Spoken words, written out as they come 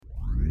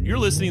You're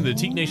listening to the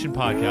Teak Nation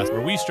podcast, where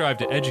we strive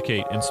to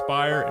educate,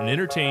 inspire, and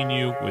entertain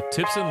you with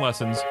tips and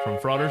lessons from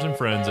frauders and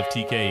friends of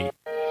TKE.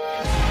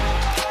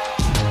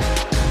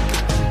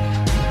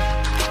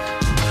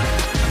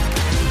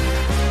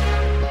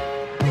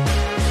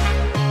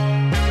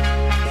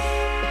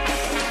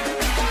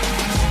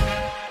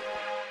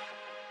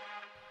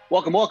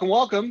 Welcome, welcome,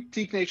 welcome.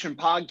 Teak Nation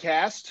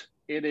podcast.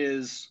 It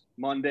is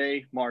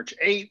Monday, March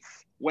 8th,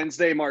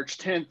 Wednesday, March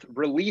 10th,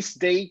 release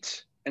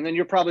date, and then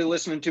you're probably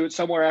listening to it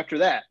somewhere after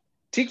that.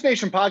 Teak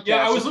Nation podcast.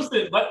 Yeah, I was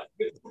listening, but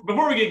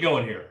before we get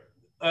going here,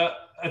 I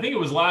think it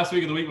was last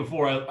week or the week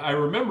before, I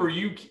remember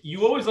you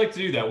always like to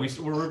do that.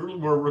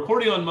 We're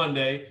recording on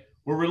Monday,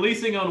 we're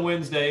releasing on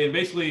Wednesday, and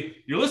basically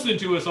you're listening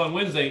to us on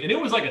Wednesday, and it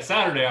was like a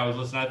Saturday I was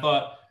listening. I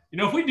thought,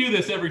 if we do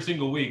this every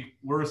single week,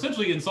 we're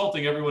essentially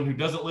insulting everyone who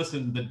doesn't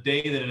listen the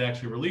day that it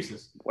actually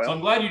releases. Well, so I'm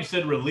glad you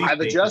said release.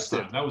 I've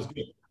adjusted. That was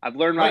good. I've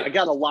learned. Right. I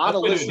got a lot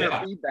of listener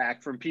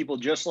feedback from people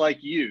just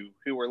like you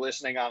who were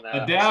listening on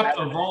that. Adapt,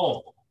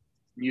 evolve.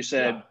 You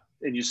said,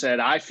 and you said,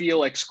 I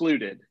feel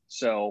excluded.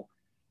 So,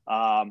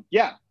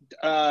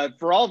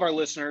 for all of our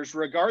listeners,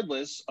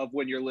 regardless of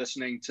when you're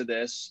listening to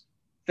this,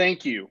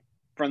 thank you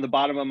from the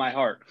bottom of my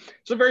heart.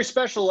 It's a very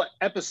special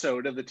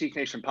episode of the Teak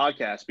Nation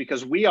podcast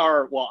because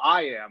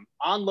I am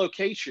on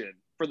location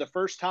for the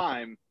first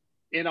time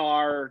in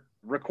our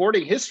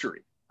recording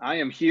history. I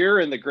am here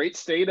in the great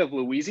state of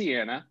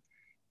Louisiana,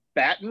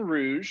 Baton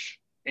Rouge,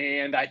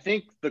 and I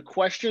think the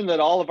question that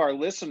all of our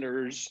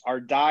listeners are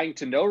dying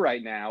to know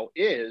right now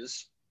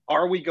is,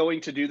 are we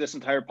going to do this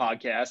entire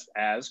podcast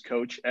as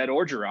Coach Ed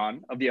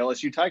Orgeron of the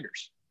LSU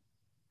Tigers?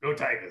 Go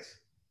Tigers.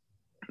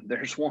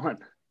 There's one.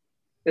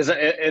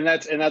 And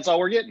that's all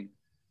we're getting.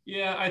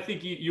 Yeah, I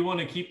think you want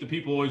to keep the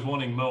people always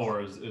wanting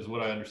more is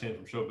what I understand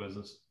from show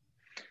business.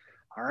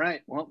 All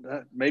right. Well,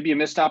 maybe a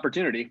missed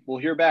opportunity. We'll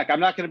hear back.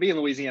 I'm not going to be in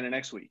Louisiana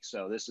next week,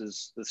 so this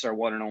is our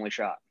one and only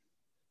shot.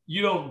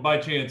 You don't, by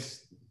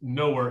chance,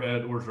 know where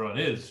Ed Orgeron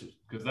is,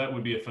 because that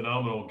would be a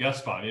phenomenal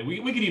guest spot. I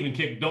mean, we could even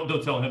kick.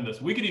 Don't tell him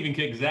this. We could even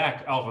kick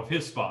Zach off of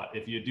his spot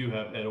if you do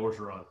have Ed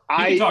Orgeron.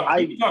 He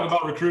can talk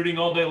about recruiting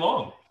all day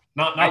long.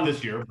 Not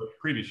this year, but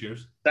previous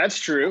years. That's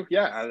true.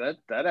 Yeah,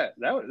 that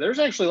there's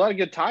actually a lot of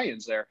good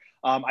tie-ins there.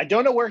 I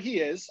don't know where he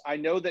is. I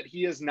know that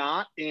he is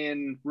not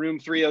in room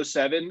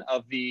 307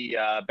 of the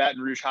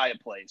Baton Rouge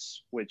Hyatt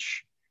Place,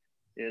 which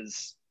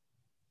is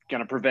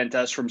going to prevent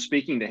us from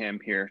speaking to him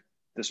here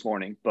this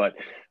morning. But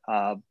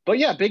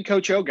yeah, big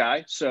Coach O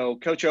guy. So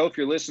Coach O, if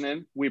you're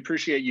listening, we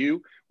appreciate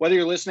you. Whether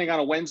you're listening on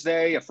a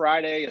Wednesday, a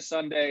Friday, a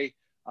Sunday,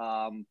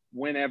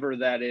 whenever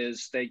that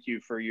is, thank you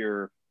for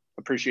your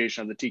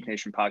appreciation of the Teak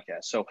Nation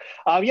podcast. So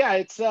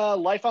it's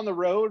life on the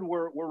road.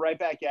 We're right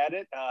back at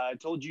it. I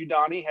told you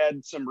Donnie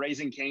had some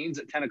Raising Cane's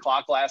at 10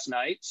 o'clock last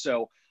night.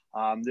 So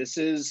this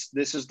is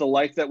the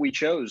life that we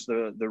chose,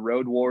 the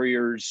Road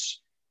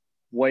Warriors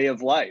way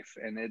of life.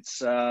 And it's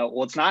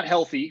not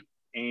healthy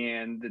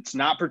and it's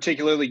not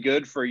particularly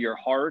good for your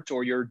heart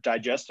or your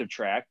digestive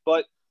tract,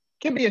 but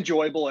can be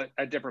enjoyable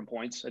at different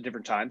points, at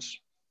different times.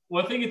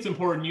 Well, I think it's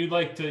important. You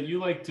like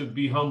to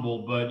be humble,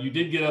 but you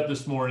did get up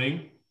this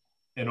morning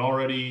and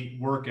already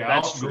work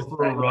out, go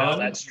for a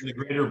run in the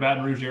greater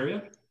Baton Rouge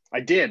area? I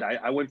did.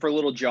 I went for a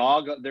little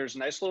jog. There's a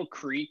nice little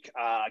creek.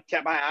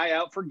 Kept my eye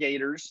out for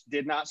gators.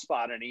 Did not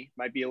spot any.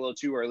 Might be a little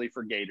too early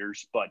for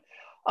gators. But,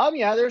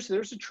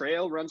 there's a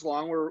trail runs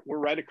along. We're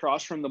right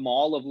across from the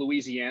Mall of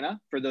Louisiana.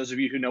 For those of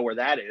you who know where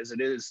that is,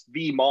 it is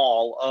the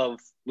Mall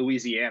of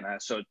Louisiana.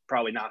 So it's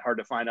probably not hard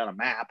to find on a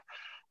map.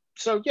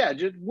 So, yeah,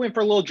 just went for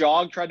a little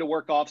jog, tried to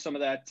work off some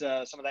of that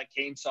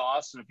cane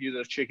sauce and a few of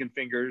those chicken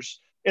fingers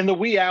in the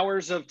wee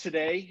hours of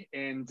today,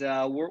 and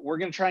we're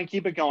going to try and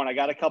keep it going. I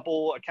got a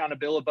couple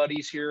accountability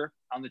buddies here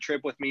on the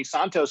trip with me.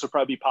 Santos will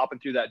probably be popping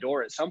through that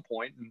door at some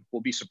point, and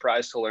we'll be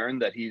surprised to learn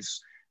that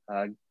he's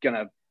going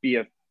to be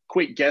a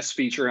quick guest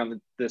feature on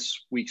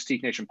this week's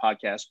Teak Nation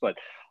podcast. But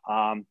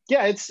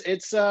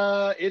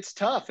it's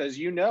tough, as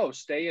you know,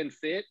 staying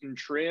fit and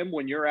trim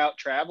when you're out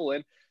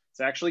traveling.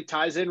 It actually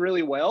ties in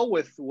really well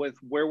with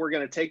where we're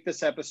going to take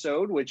this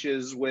episode, which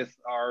is with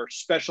our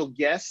special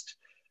guest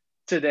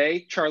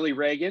today, Charlie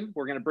Reagan.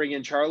 We're going to bring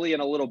in Charlie in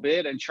a little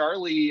bit. And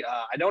Charlie,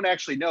 I don't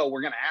actually know.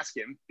 We're going to ask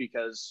him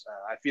because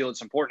I feel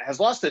it's important. Has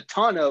lost a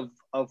ton of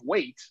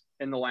weight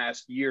in the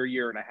last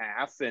year and a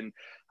half. And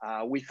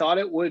we thought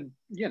it would,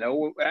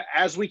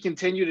 as we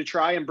continue to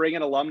try and bring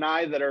in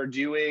alumni that are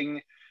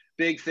doing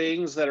big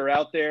things, that are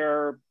out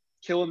there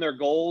killing their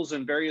goals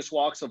in various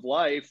walks of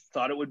life,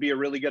 thought it would be a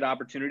really good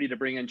opportunity to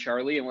bring in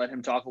Charlie and let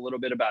him talk a little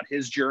bit about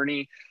his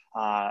journey,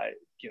 the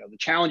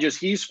challenges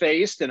he's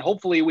faced, and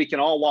hopefully we can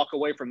all walk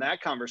away from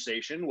that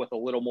conversation with a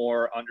little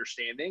more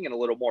understanding and a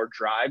little more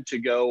drive to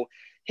go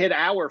hit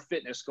our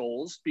fitness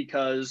goals,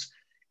 because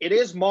it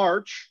is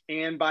March.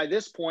 And by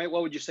this point,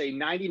 what would you say,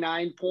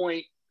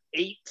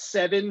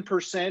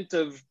 99.87%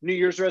 of New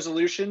Year's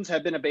resolutions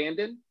have been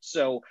abandoned.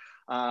 So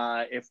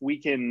if we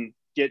can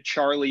get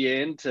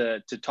Charlie in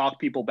to talk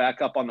people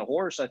back up on the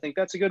horse, I think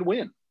that's a good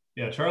win.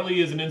 Yeah,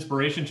 Charlie is an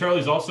inspiration.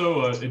 Charlie's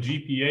also a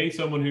GPA,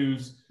 someone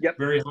who's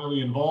very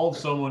highly involved,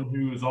 someone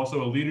who is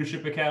also a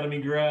Leadership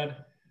Academy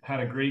grad, had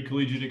a great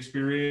collegiate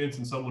experience,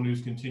 and someone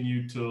who's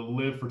continued to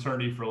live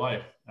fraternity for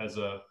life as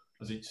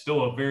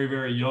still a very,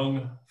 very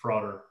young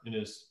frauder in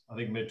his, I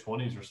think,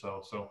 mid-20s or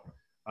so. So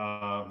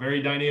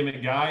very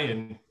dynamic guy,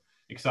 and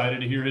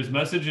excited to hear his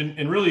message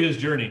and really his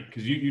journey,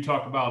 because you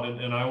talk about,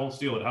 and I won't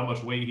steal it, how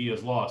much weight he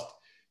has lost.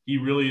 He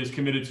really is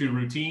committed to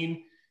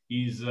routine.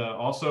 He's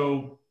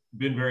also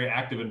been very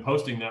active in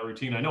posting that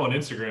routine. I know on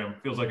Instagram,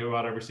 feels like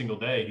about every single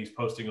day he's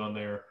posting on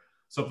there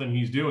something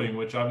he's doing,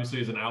 which obviously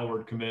is an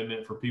outward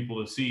commitment for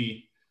people to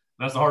see.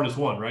 And that's the hardest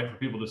one, right? For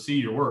people to see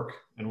your work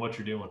and what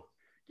you're doing.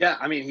 Yeah,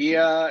 I mean,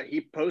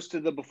 he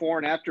posted the before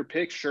and after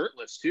pics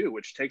shirtless too,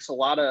 which takes a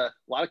lot of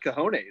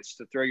cojones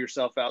to throw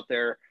yourself out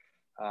there.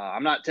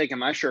 I'm not taking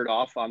my shirt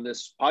off on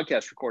this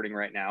podcast recording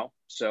right now,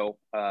 so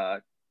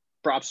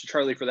props to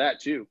Charlie for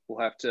that too. We'll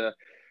have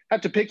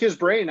to pick his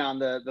brain on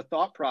the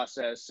thought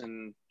process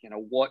and, you know,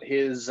 what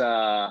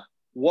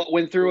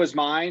went through his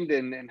mind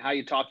and how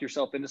you talk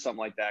yourself into something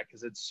like that,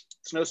 because it's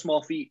no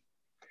small feat.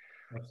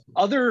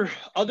 Other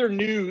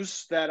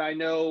news that I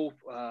know,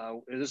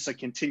 this is a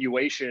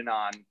continuation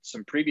on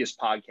some previous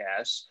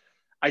podcasts.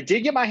 I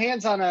did get my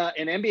hands on an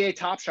NBA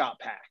Top Shot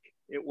pack.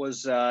 It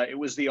was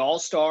the All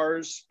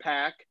Stars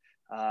pack,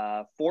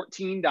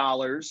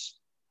 $14.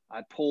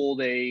 I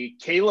pulled a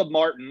Caleb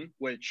Martin,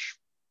 which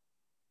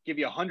give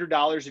you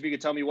 $100 if you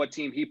could tell me what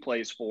team he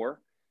plays for.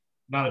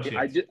 Not a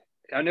chance.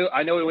 I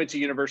know he went to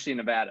University of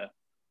Nevada.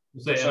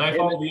 And I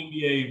follow the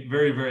NBA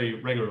very,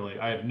 very regularly.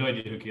 I have no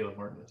idea who Caleb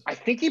Martin is. I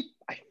think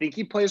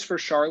he plays for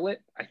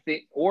Charlotte.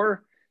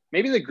 Or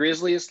maybe the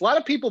Grizzlies. A lot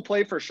of people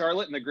play for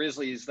Charlotte and the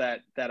Grizzlies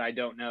that I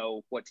don't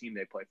know what team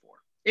they play for.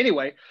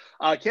 Anyway,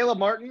 Caleb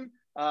Martin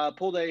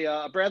pulled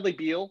a Bradley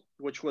Beal,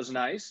 which was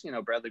nice. You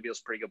know, Bradley Beal's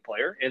a pretty good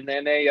player, and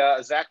then a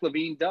Zach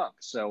LaVine dunk.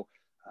 So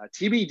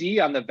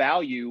TBD on the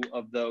value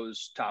of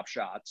those Top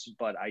Shots,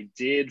 but I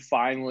did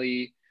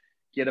finally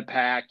get a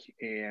pack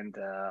and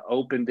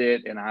opened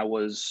it, and I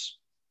was,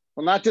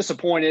 well, not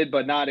disappointed,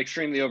 but not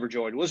extremely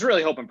overjoyed. Was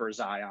really hoping for a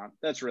Zion.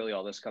 That's really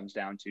all this comes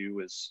down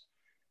to, is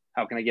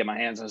how can I get my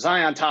hands on a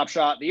Zion Top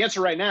Shot? The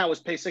answer right now is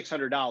pay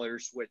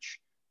 $600, which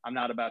I'm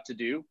not about to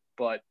do,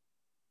 but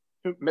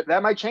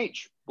that might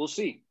change. We'll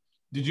see.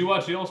 Did you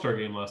watch the All-Star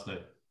game last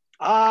night?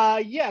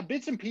 Yeah,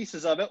 bits and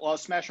pieces of it while I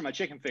was smashing my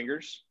chicken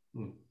fingers.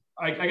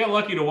 I got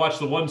lucky to watch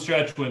the one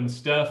stretch when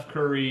Steph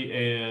Curry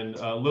and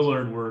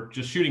Lillard were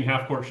just shooting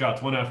half-court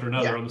shots one after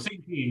another on the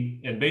same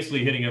team and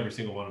basically hitting every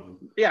single one of them.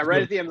 Yeah,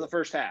 right at the end of the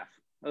first half.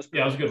 That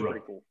was a good run.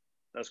 Pretty cool.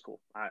 That's cool.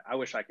 I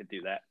wish I could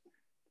do that.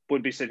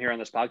 Wouldn't be sitting here on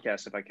this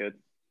podcast if I could.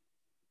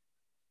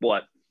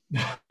 What?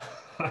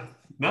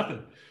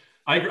 Nothing.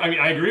 I mean,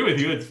 I agree with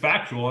you. It's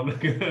factual. I'm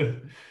not gonna.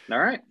 All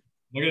right.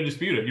 I'm not going to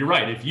dispute it. You're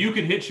right. If you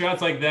could hit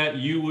shots like that,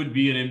 you would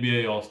be an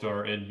NBA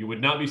All-Star, and you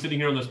would not be sitting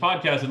here on this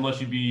podcast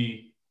unless you'd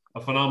be a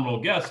phenomenal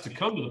guest to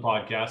come to the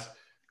podcast,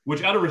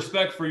 which out of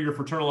respect for your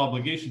fraternal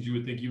obligations, you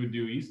would think you would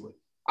do easily.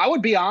 I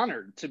would be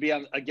honored to be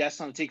a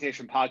guest on the TK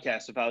Nation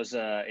podcast if I was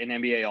an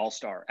NBA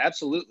All-Star.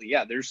 Absolutely.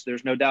 Yeah, there's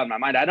no doubt in my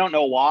mind. I don't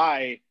know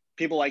why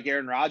people like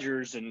Aaron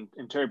Rodgers and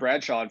Terry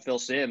Bradshaw and Phil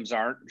Simms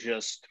aren't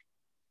just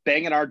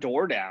banging our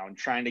door down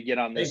trying to get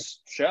on this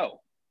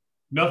show.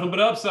 Nothing but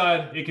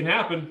upside. It can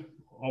happen.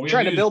 All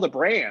trying to build a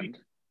brand.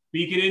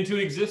 Speak it into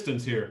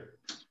existence here.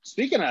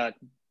 Speaking of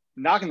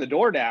knocking the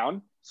door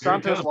down,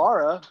 Santos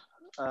Lara,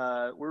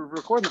 we're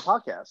recording the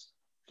podcast.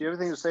 Do you have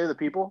anything to say to the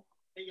people?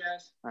 Hey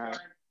guys.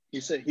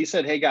 He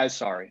said, hey guys,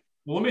 sorry.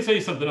 Well, let me tell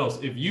you something else.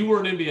 If you were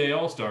an NBA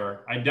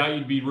All-Star, I doubt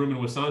you'd be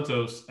rooming with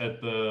Santos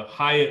at the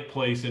Hyatt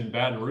place in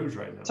Baton Rouge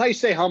right now. That's how you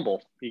stay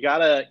humble. You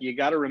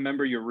gotta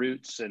remember your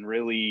roots, and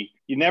really,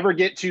 you never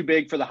get too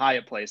big for the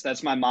Hyatt place.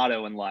 That's my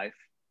motto in life.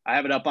 I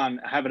have it up on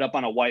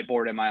a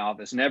whiteboard in my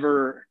office.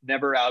 Never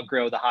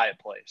outgrow the Hyatt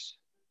place.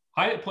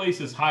 Hyatt place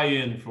is high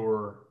end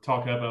for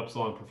Talk Up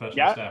Epsilon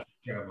professional staff.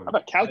 I have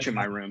a couch in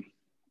my room.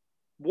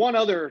 One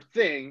other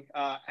thing,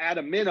 at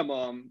a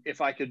minimum, if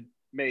I could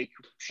make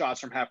shots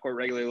from half court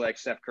regularly like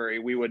Steph Curry,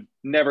 we would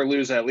never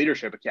lose at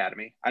Leadership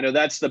Academy. I know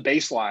that's the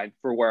baseline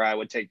for where I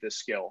would take this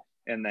skill,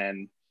 and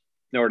then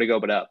nowhere to go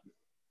but up.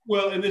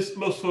 Well, and this,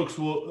 most folks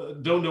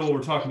don't know what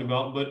we're talking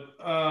about,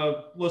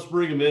 but let's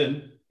bring them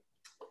in.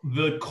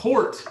 The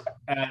court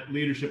at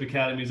Leadership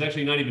Academy is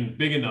actually not even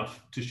big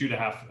enough to shoot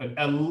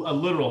a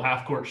literal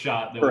half court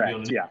shot. That Correct,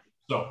 would be on yeah.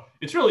 So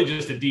it's really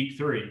just a deep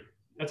three.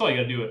 That's all you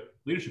got to do at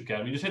Leadership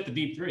Academy. Just hit the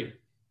deep three.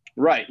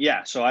 Right.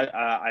 Yeah. So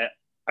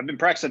I've been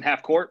practicing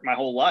half court my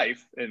whole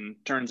life, and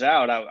turns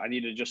out I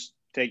need to just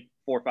take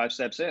 4 or 5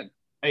 steps in.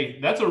 Hey,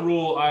 that's a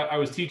rule I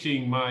was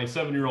teaching my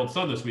 7-year-old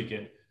son this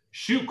weekend.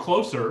 Shoot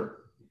closer,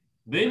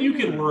 then you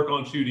can work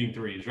on shooting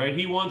threes, right?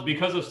 He wants,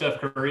 because of Steph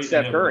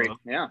Curry.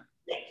 Yeah.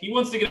 He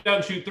wants to get out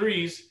and shoot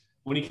threes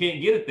when he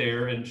can't get it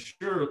there, and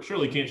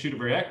surely can't shoot it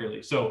very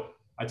accurately. So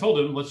I told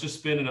him, let's just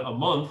spend a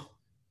month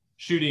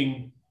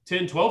shooting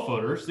 10,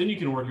 12-footers. Then you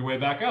can work your way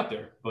back out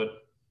there.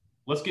 But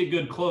let's get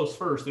good close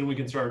first, then we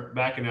can start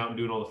backing out and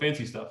doing all the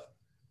fancy stuff.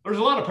 There's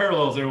a lot of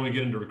parallels there when we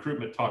get into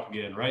recruitment talk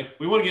again, right?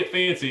 We want to get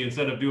fancy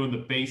instead of doing the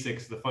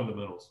basics, the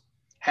fundamentals.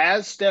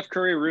 Has Steph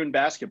Curry ruined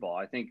basketball?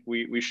 I think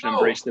we should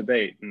embrace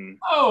debate. And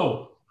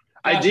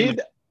I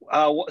did.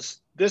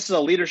 This is a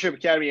Leadership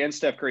Academy and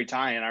Steph Curry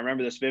tie-in. I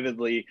remember this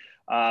vividly.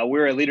 We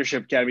were at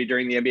Leadership Academy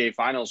during the NBA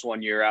Finals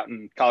one year out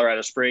in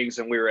Colorado Springs,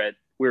 and we were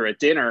at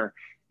dinner,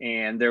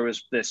 and there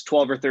was this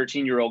 12 or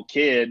 13-year-old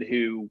kid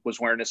who was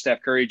wearing a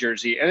Steph Curry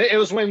jersey, and it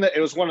was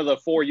it was one of the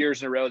 4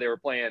 years in a row they were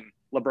playing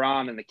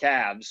LeBron and the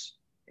Cavs,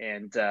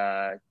 and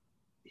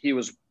he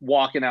was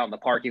walking out in the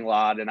parking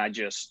lot, and I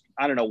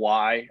don't know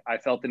why I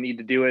felt the need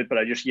to do it, but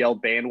I just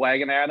yelled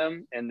bandwagon at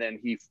him, and then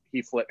he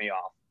flipped me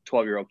off.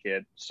 12-year-old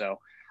kid. So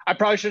I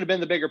probably should have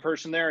been the bigger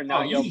person there and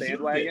not yell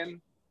bandwagon.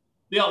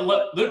 Yeah,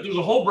 there's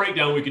a whole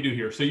breakdown we could do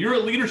here. So you're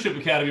at Leadership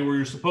Academy where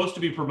you're supposed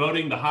to be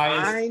promoting the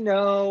highest. I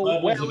know.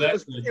 Levels of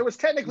it was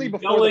technically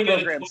before the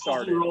program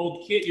started.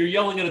 You're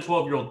yelling at a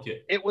 12-year-old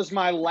kid. It was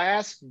my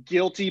last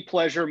guilty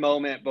pleasure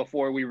moment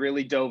before we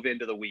really dove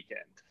into the weekend.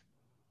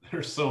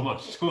 There's so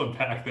much to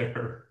unpack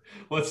there.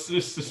 Let's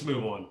just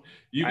move on.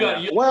 You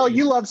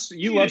love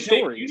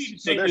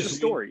stories. So there's a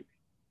story.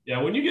 Yeah,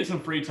 when you get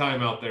some free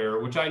time out there,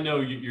 which I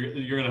know you're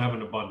going to have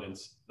an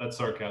abundance. That's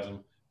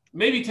sarcasm.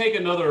 Maybe take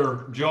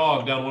another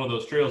jog down one of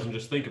those trails and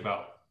just think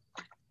about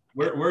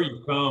where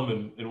you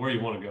come and where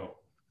you want to go.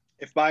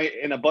 If by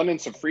an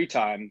abundance of free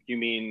time, you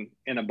mean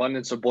an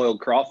abundance of boiled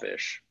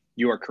crawfish,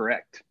 you are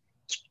correct.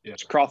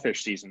 It's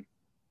crawfish season.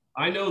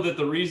 I know that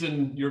the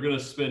reason you're going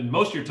to spend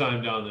most of your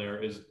time down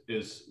there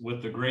is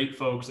with the great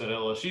folks at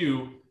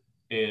LSU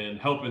and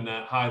helping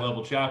that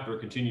high-level chapter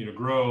continue to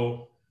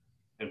grow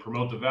and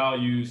promote the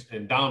values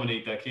and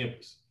dominate that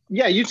campus.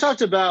 Yeah, you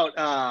talked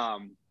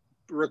about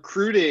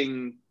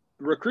recruiting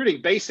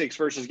basics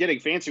versus getting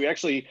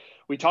fancy.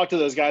 We talked to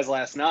those guys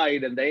last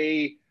night, and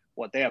they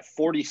have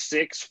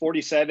 46,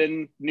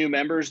 47 new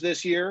members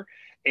this year.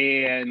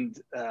 And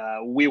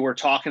we were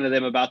talking to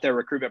them about their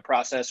recruitment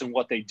process and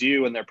what they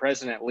do. And their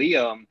president,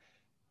 Liam,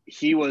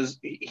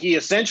 he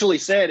essentially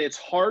said, it's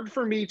hard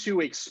for me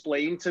to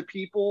explain to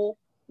people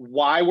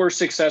why we're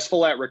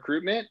successful at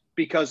recruitment,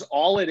 because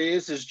all it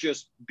is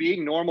just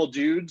being normal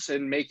dudes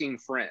and making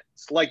friends.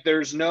 Like,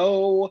 there's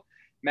no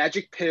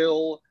magic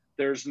pill.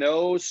 There's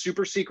no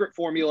super secret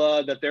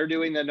formula that they're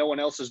doing that no one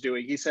else is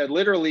doing. He said,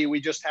 literally, we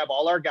just have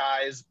all our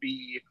guys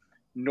be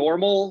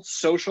normal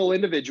social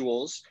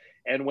individuals.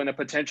 And when a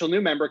potential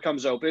new member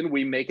comes open,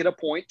 we make it a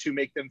point to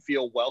make them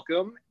feel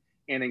welcome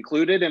and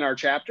included in our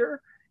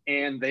chapter,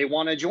 and they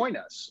want to join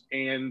us.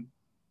 And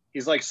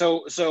he's like,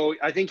 so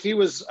I think he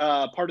was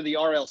part of the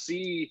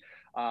RLC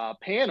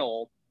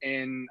panel.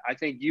 And I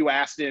think you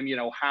asked him,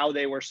 how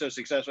they were so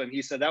successful. And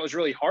he said, that was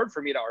really hard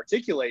for me to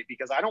articulate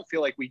because I don't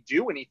feel like we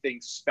do anything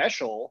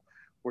special.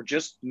 We're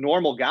just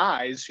normal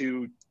guys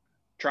who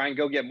try and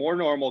go get more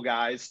normal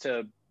guys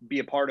to be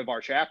a part of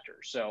our chapter.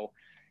 So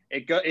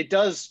it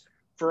does,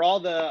 for all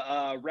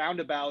the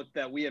roundabout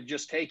that we have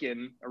just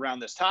taken around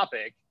this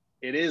topic,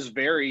 it is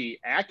very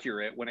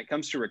accurate when it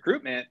comes to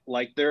recruitment.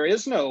 Like, there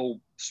is no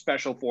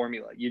special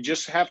formula. You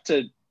just have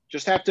to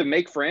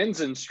make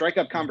friends and strike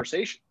up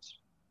conversations.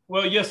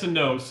 Well, yes and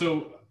no.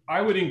 So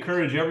I would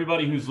encourage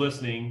everybody who's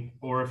listening,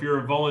 or if you're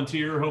a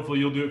volunteer, hopefully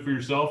you'll do it for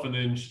yourself and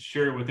then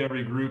share it with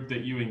every group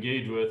that you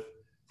engage with,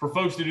 for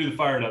folks to do the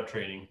Fired Up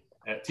training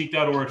at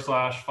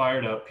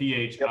teak.org/firedup,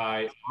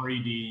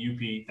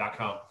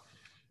 PHIREDUP.com.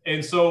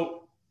 And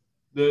so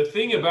the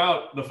thing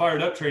about the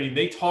Fired Up training,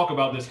 they talk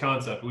about this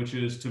concept, which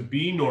is to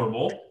be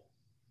normal,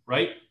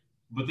 right?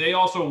 But they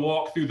also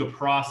walk through the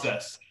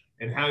process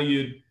and how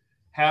you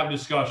have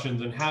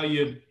discussions and how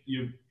you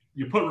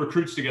put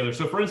recruits together.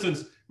 So for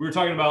instance, we were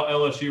talking about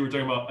LSU, we were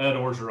talking about Ed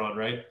Orgeron,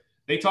 right?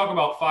 They talk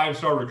about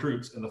 5-star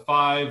recruits and the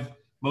 5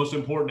 most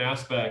important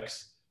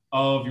aspects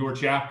of your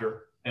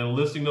chapter and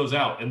listing those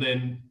out. And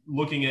then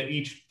looking at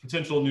each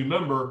potential new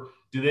member,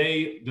 do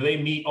they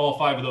meet all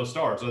 5 of those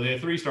stars? Are they a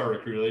 3-star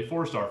recruit? Are they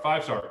 4-star,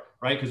 5-star,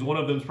 right? Because one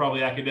of them is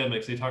probably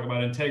academics. They talk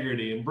about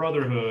integrity and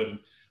brotherhood. And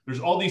there's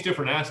all these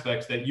different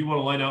aspects that you want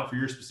to line out for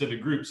your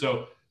specific group.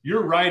 So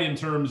you're right in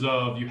terms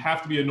of you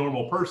have to be a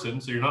normal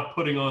person. So you're not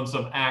putting on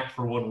some act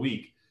for 1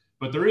 week.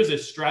 But there is a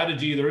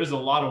strategy. There is a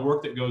lot of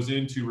work that goes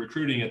into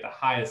recruiting at the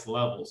highest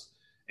levels.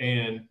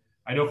 And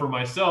I know for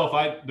myself,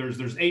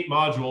 there's 8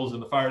 modules in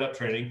the Fired Up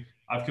training.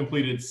 I've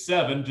completed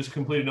 7, just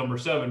completed number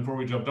 7 before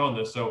we jumped on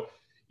this. So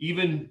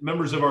even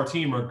members of our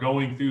team are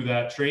going through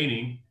that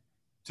training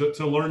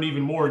to learn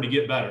even more and to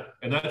get better.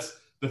 And that's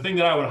the thing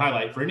that I would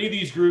highlight for any of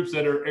these groups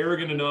that are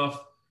arrogant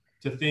enough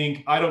to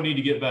think, I don't need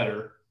to get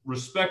better.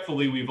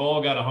 Respectfully, we've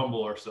all got to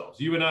humble ourselves.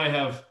 You and I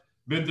have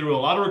been through a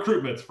lot of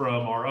recruitments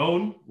from our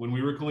own when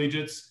we were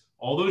collegiates,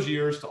 all those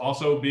years, to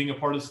also being a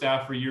part of the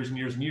staff for years and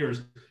years and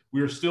years.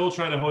 We are still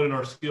trying to hone in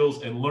our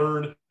skills and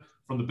learn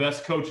from the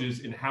best coaches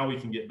in how we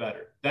can get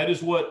better. That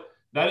is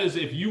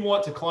if you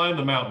want to climb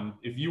the mountain,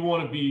 if you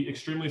want to be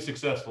extremely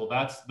successful,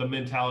 that's the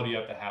mentality you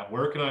have to have.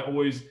 Where can I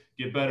always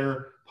get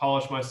better,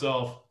 polish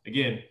myself?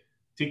 Again,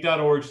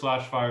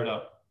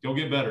 teak.org/firedup. Go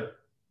get better.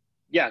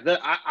 Yeah,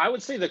 I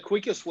would say the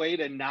quickest way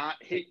to not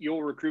hit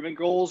your recruitment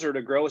goals or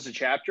to grow as a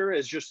chapter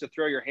is just to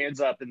throw your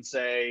hands up and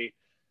say,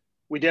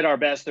 we did our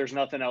best. There's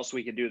nothing else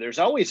we could do. There's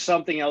always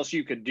something else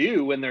you could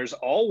do, and there's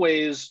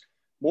always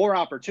more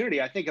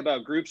opportunity. I think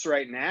about groups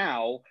right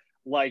now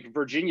like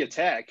Virginia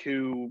Tech,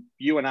 who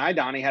you and I,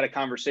 Donnie, had a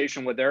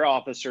conversation with their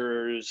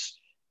officers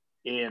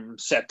in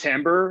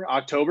September,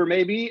 October,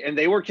 maybe, and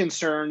they were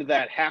concerned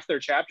that half their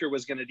chapter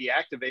was going to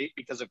deactivate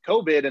because of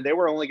COVID, and they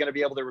were only going to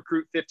be able to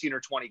recruit 15 or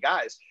 20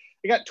 guys.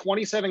 They got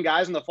 27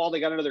 guys in the fall.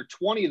 They got another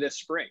 20 this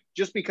spring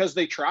just because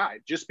they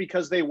tried, just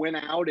because they went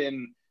out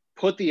and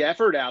put the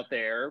effort out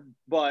there.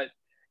 But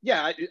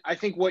yeah, I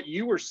think what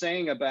you were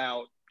saying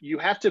about you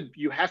have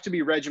to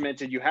be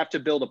regimented. You have to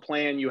build a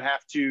plan. You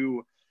have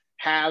to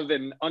have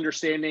an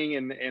understanding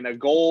and a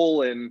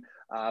goal and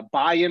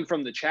buy-in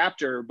from the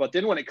chapter. But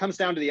then when it comes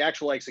down to the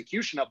actual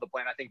execution of the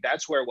plan, I think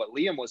that's where what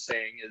Liam was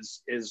saying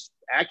is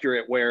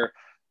accurate, where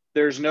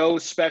there's no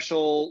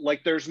special,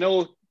 like there's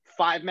no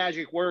 5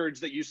 magic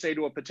words that you say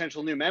to a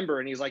potential new member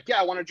and he's like, yeah,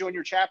 I want to join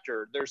your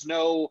chapter. There's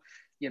no,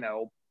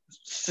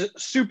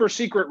 super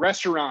secret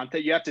restaurant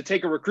that you have to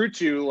take a recruit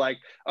to, like,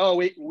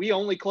 oh, we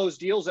only close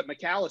deals at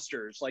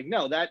McAllister's. Like,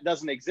 no, that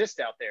doesn't exist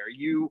out there.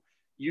 You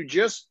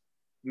just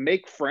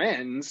make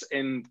friends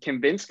and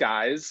convince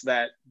guys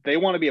that they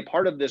want to be a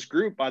part of this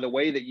group by the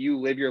way that you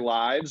live your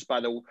lives, by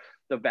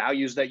the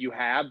values that you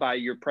have, by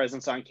your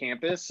presence on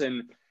campus.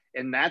 And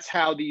that's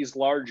how these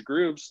large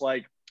groups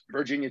like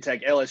Virginia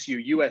Tech,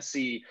 LSU,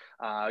 USC,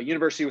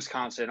 University of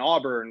Wisconsin,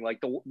 Auburn, like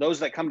those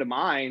that come to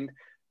mind,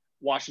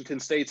 Washington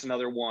State's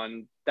another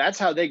one. That's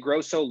how they grow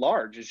so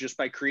large, is just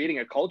by creating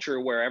a culture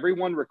where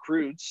everyone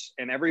recruits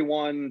and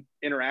everyone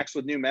interacts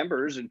with new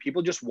members and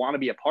people just want to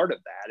be a part of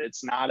that.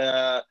 It's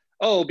not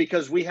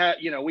because we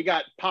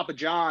got Papa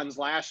John's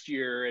last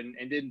year and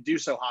didn't do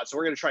so hot, so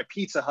we're going to try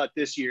Pizza Hut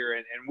this year.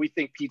 And we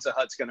think Pizza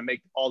Hut's going to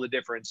make all the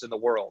difference in the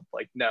world.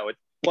 Like, no,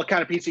 what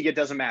kind of pizza you get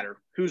doesn't matter.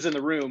 Who's in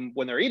the room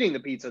when they're eating the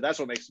pizza, that's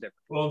what makes a difference.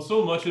 Well, and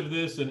so much of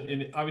this,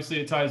 and obviously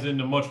it ties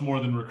into much more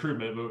than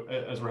recruitment, but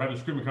as we're having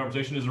this recruitment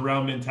conversation, is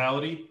around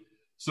mentality.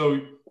 So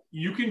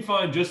you can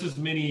find just as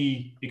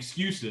many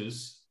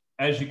excuses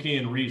as you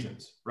can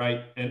reasons,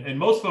 right? And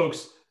most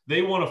folks,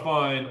 they want to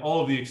find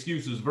all of the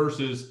excuses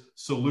versus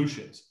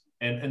solutions.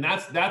 And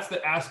that's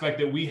the aspect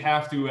that we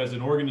have to, as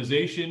an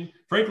organization,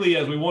 frankly,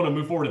 as we want to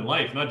move forward in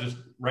life, not just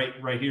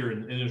right here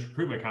in this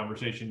recruitment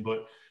conversation,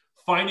 but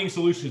finding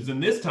solutions.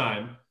 And this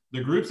time,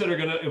 the groups that are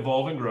going to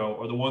evolve and grow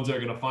are the ones that are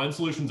going to find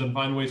solutions and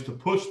find ways to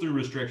push through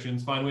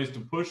restrictions, find ways to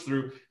push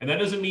through. And that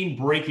doesn't mean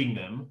breaking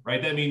them,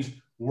 right? That means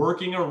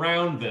working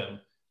around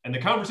them. And the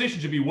conversation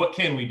should be, what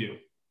can we do?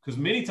 Because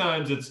many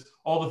times it's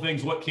all the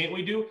things, what can't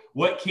we do?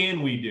 What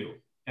can we do?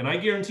 And I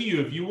guarantee you,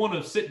 if you want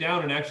to sit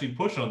down and actually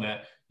push on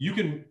that, you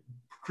can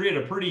create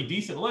a pretty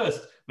decent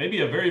list,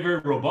 maybe a very, very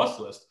robust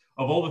list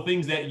of all the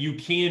things that you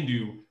can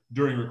do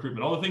during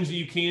recruitment, all the things that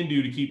you can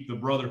do to keep the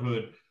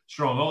brotherhood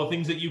strong, all the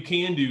things that you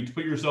can do to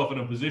put yourself in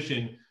a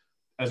position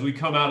as we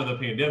come out of the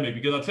pandemic.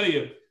 Because I'll tell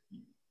you,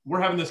 we're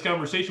having this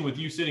conversation with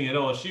you sitting at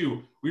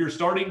LSU. We're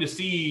starting to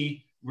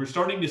see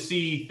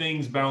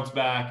things bounce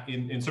back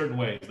in certain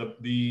ways.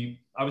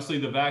 Obviously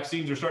the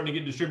vaccines are starting to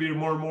get distributed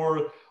more and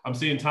more. I'm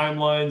seeing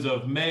timelines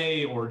of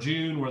May or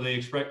June where they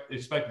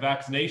expect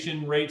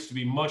vaccination rates to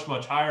be much,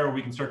 much higher.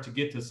 We can start to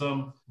get to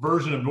some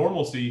version of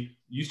normalcy.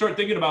 You start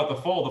thinking about the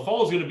fall. The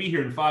fall is going to be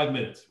here in 5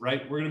 minutes,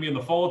 right? We're going to be in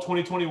the fall of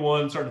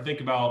 2021, starting to think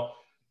about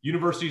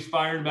universities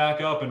firing back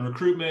up and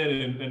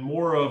recruitment and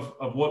more of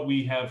what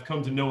we have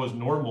come to know as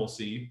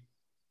normalcy.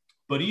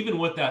 But even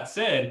with that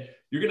said,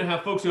 you're going to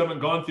have folks who haven't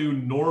gone through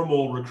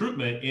normal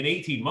recruitment in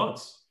 18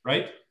 months,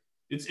 right?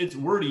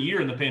 We're at a year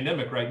in the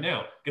pandemic right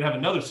now. Going to have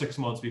another 6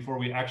 months before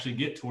we actually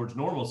get towards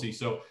normalcy.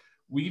 So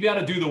we got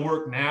to do the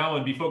work now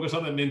and be focused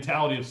on the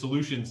mentality of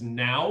solutions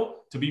now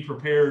to be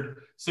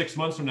prepared 6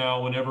 months from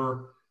now,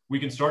 whenever we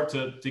can start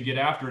to get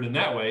after it in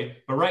that way.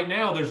 But right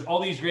now, there's all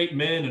these great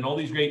men and all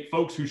these great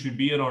folks who should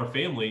be in our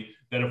family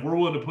that if we're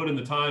willing to put in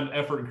the time,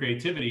 effort, and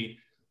creativity,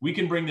 we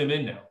can bring them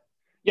in now.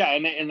 Yeah,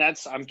 and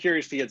I'm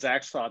curious to get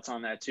Zach's thoughts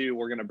on that too.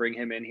 We're going to bring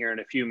him in here in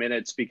a few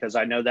minutes because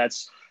I know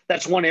that's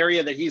one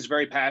area that he's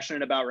very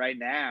passionate about right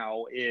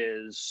now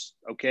is,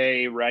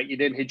 okay, right, you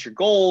didn't hit your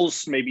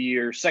goals. Maybe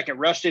your second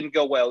rush didn't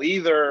go well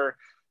either.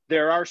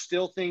 There are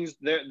still things,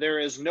 there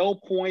is no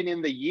point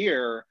in the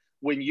year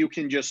when you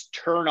can just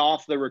turn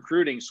off the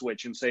recruiting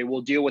switch and say,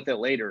 we'll deal with it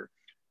later.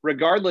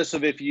 Regardless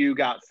of if you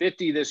got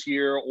 50 this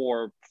year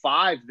or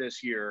 5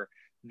 this year,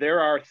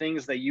 there are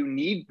things that you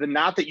need,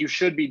 not that you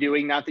should be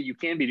doing, not that you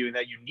can be doing,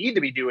 that you need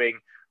to be doing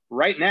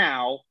right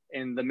now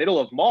in the middle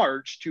of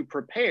March to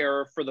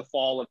prepare for the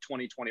fall of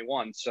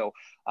 2021. So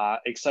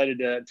excited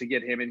to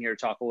get him in here to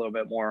talk a little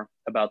bit more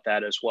about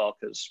that as well,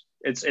 because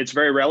it's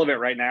very relevant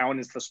right now,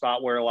 and it's the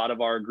spot where a lot of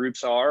our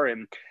groups are.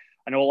 And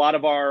I know a lot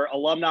of our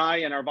alumni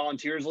and our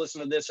volunteers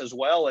listen to this as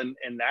well. And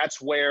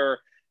that's where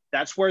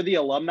the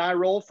alumni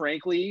role,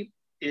 frankly,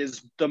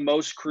 is the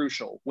most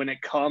crucial when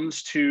it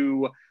comes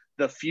to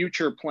the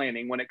future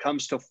planning, when it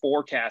comes to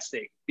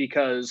forecasting,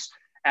 because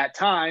at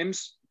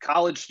times,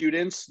 college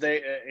students,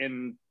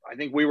 and I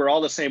think we were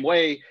all the same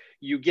way,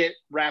 you get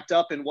wrapped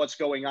up in what's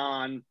going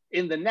on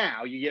in the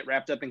now. You get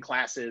wrapped up in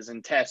classes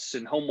and tests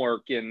and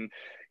homework and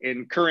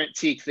in current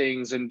TEAC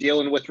things and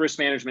dealing with risk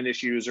management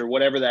issues or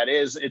whatever that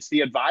is. It's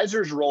the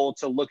advisor's role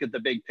to look at the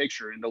big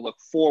picture and to look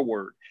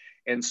forward.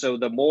 And so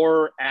the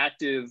more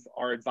active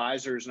our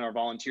advisors and our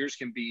volunteers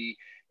can be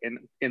in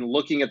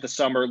looking at the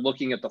summer,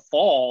 looking at the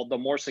fall, the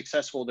more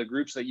successful the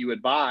groups that you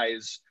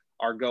advise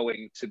are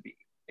going to be.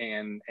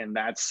 And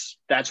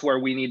that's where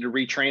we need to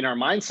retrain our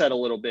mindset a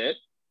little bit,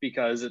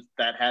 because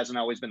that hasn't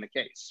always been the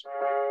case.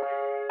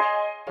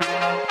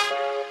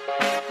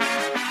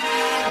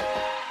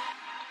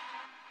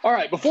 All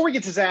right, before we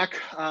get to Zach,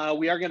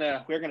 we're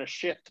gonna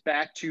shift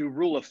back to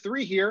Rule of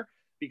Three here,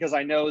 because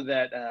I know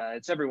that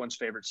it's everyone's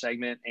favorite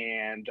segment,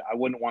 and I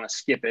wouldn't want to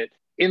skip it.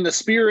 In the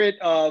spirit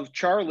of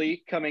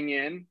Charlie coming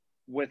in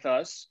with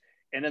us,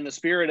 and in the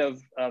spirit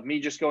of me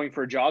just going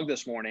for a jog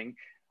this morning,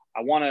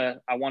 I want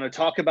to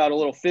talk about a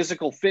little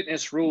physical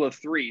fitness rule of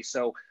three.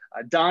 So,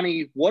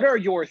 Donnie, what are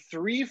your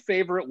three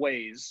favorite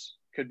ways?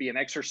 Could be an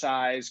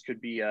exercise,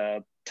 could be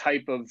a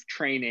type of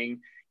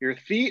training. Your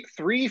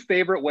three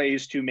favorite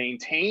ways to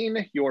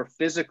maintain your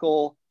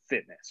physical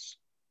fitness.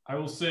 I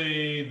will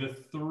say the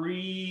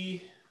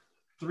three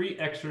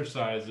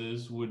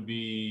exercises would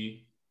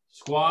be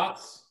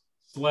squats,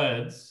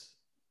 sleds,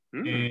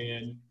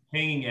 and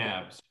hanging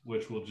abs,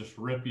 which will just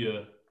rip you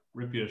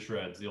to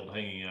shreds, the old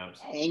hanging abs.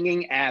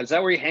 Hanging abs. Is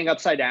that where you hang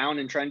upside down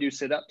and try and do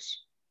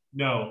sit-ups?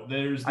 No,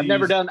 I've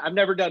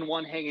never done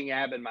one hanging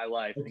ab in my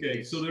life.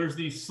 Okay, so there's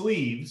these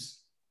sleeves,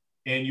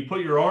 and you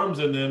put your arms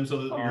in them so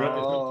that you're up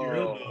to your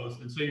elbows,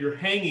 and so you're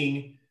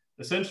hanging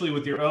essentially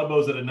with your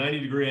elbows at a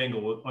 90-degree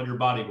angle on your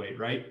body weight,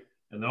 right?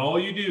 And then all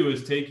you do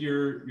is take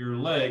your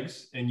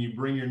legs and you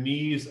bring your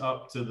knees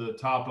up to the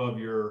top of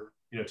your,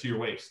 to your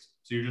waist.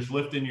 So you're just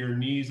lifting your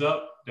knees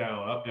up,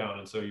 down,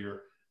 and so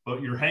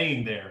you're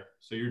hanging there.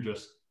 So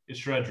it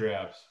shreds your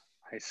abs.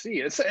 I see.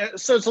 It's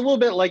a little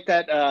bit like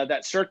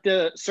that Cirque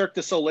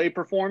du Soleil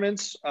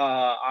performance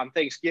on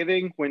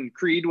Thanksgiving when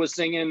Creed was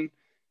singing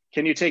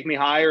 "Can You Take Me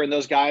Higher," and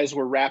those guys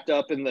were wrapped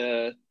up in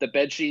the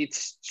bed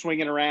sheets,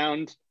 swinging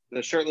around.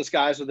 The shirtless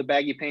guys with the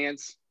baggy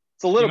pants.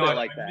 It's a little bit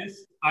like that.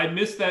 I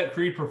missed that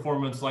Creed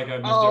performance like I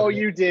missed. Oh,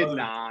 you did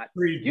not.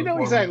 You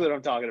know exactly what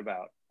I'm talking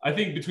about. I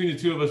think between the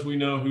two of us, we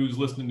know who's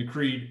listening to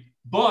Creed.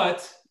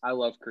 But I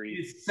love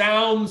Creed.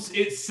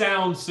 It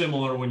sounds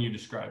similar when you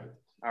describe it.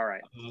 All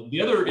right.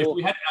 If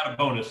we had to add a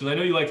bonus, because I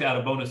know you like to add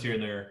a bonus here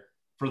and there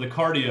for the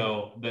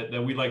cardio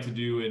that we like to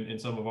do in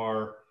some of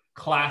our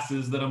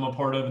classes that I'm a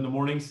part of in the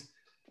mornings.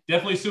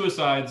 Definitely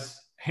suicides.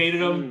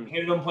 Hated them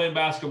playing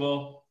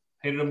basketball.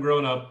 Hated them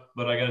growing up.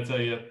 But I got to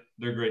tell you,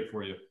 they're great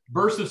for you.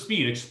 Burst of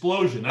speed,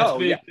 explosion. That's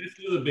big. Yeah. That's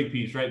another big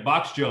piece, right?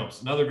 Box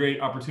jumps, another great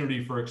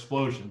opportunity for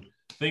explosion.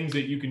 Things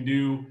that you can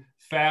do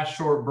fast,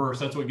 short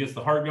bursts. That's what gets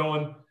the heart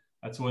going.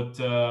 That's what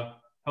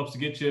helps to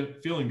get you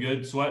feeling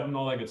good, sweating,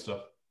 all that good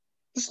stuff.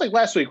 Just like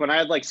last week when I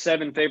had like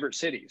 7 favorite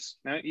cities.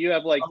 Now you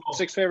have like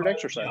 6 favorite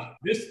exercises.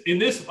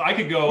 Yeah. I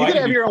could go. You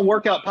could have your own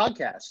workout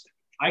podcast.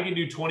 I can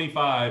do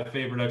 25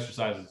 favorite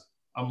exercises.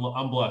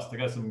 I'm blessed. I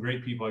got some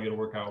great people I get to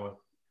work out with.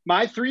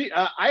 My 3,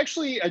 I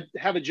actually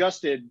have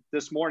adjusted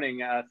this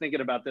morning, thinking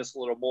about this a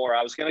little more.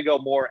 I was going to go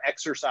more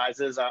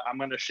exercises. I'm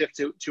going to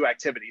shift to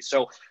activities.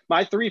 So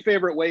my 3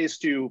 favorite ways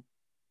to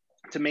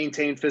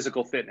maintain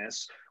physical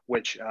fitness,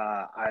 which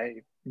I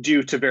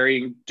do to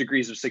varying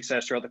degrees of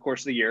success throughout the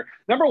course of the year.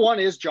 Number 1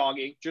 is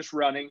jogging, just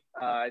running.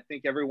 I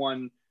think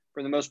everyone,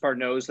 for the most part,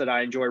 knows that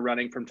I enjoy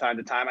running from time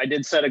to time. I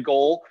did set a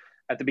goal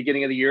at the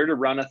beginning of the year to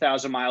run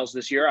 1,000 miles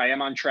this year. I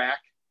am on track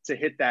to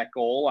hit that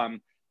goal. I'm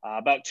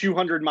about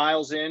 200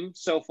 miles in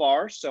so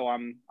far, so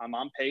I'm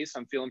on pace.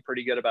 I'm feeling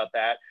pretty good about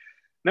that.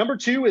 Number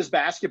 2 is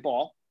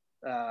basketball,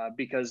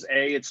 because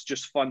it's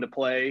just fun to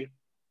play.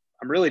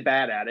 I'm really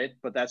bad at it,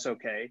 but that's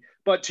okay.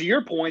 But to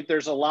your point,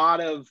 there's a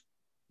lot of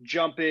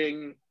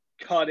jumping,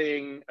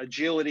 cutting,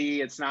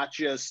 agility. It's not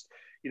just,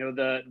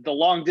 the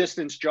long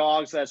distance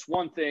jogs. That's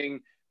one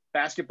thing.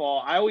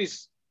 Basketball, I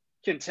always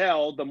can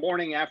tell the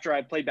morning after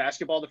I played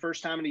basketball the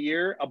first time in a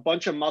year, a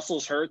bunch of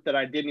muscles hurt that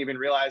I didn't even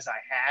realize I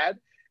had,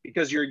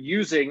 because you're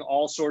using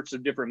all sorts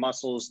of different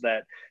muscles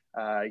that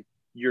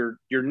you're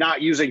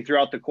not using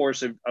throughout the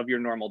course of your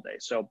normal day.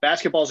 So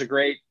basketball is a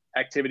great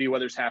activity,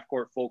 whether it's half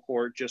court, full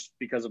court, just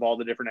because of all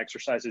the different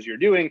exercises you're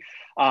doing.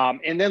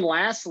 And then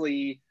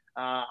lastly,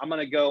 I'm going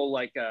to go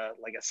like a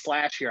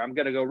slash here. I'm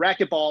going to go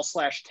racquetball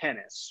 /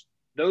 tennis.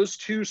 Those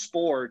 2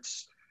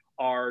 sports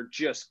are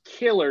just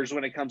killers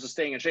when it comes to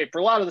staying in shape for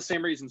a lot of the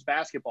same reasons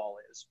basketball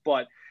is,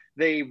 but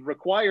they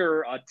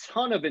require a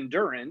ton of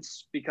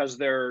endurance because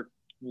they're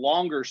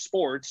longer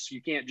sports.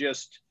 You can't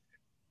just,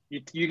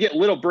 you get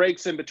little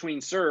breaks in between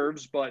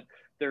serves, but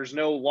there's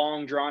no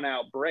long drawn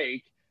out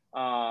break.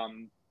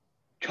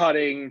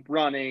 Cutting,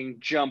 running,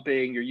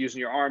 jumping, you're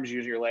using your arms,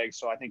 using your legs.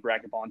 So I think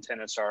racquetball and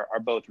tennis are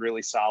both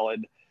really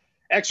solid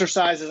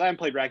exercises. I haven't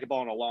played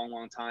racquetball in a long,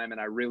 long time,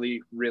 and I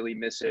really, really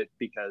miss it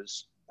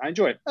because I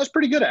enjoy it. I was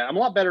pretty good at it. I'm a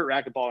lot better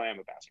at racquetball than I am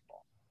at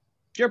basketball.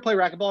 Did you ever play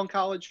racquetball in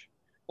college?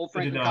 Old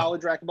I did Franklin not.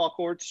 College racquetball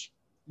courts?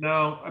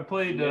 No, I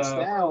played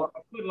a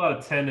lot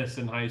of tennis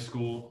in high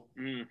school.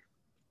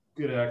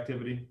 Good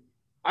activity.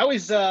 I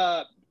always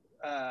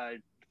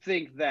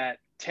think that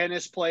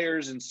tennis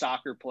players and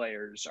soccer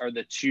players are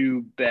the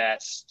two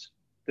best.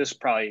 This is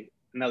probably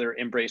another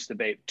embrace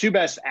debate. Two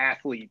best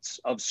athletes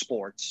of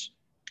sports.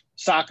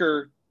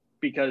 Soccer,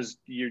 because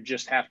you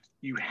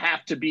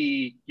have to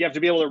be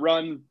able to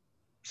run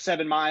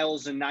 7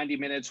 miles in 90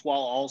 minutes while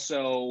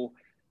also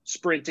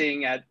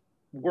sprinting at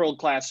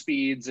world-class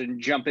speeds and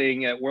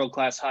jumping at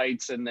world-class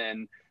heights. And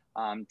then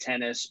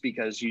tennis,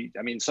 because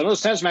some of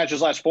those tennis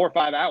matches last 4 or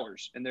 5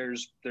 hours, and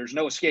there's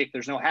no escape.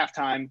 There's no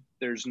halftime.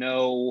 There's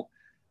no,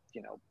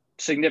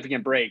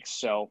 significant breaks.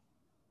 So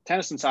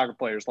tennis and soccer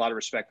players, a lot of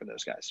respect for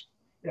those guys.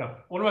 Yeah.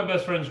 One of my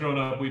best friends growing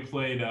up, we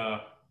played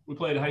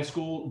high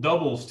school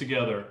doubles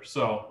together.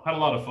 So had a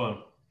lot of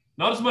fun.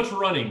 Not as much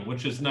running,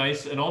 which is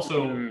nice. And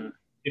also,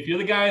 if you're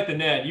the guy at the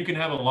net, you can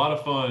have a lot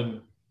of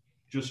fun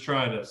just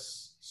trying to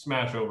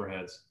smash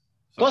overheads.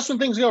 So, plus, when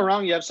things go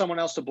wrong, you have someone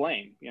else to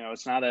blame.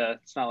 It's not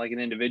like an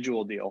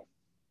individual deal.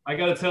 I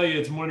got to tell you,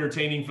 it's more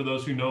entertaining for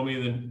those who know me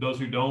than those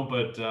who don't.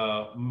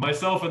 But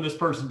myself and this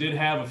person did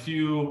have a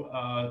few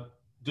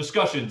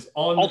discussions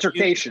on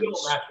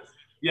altercations.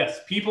 Yes,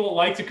 people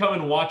like to come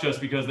and watch us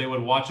because they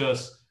would watch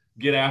us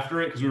get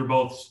after it because we were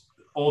both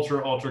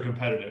ultra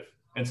competitive,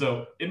 and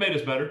so it made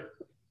us better.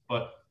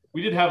 But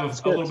we did have a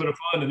little bit of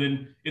fun, and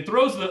then it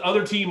throws the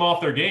other team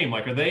off their game.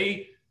 Like, are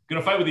they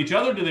going to fight with each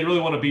other? Do they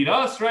really want to beat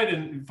us? Right,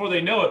 and before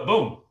they know it,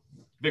 boom,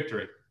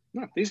 victory.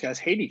 No, these guys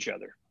hate each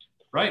other.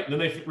 Right, and then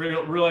they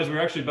realize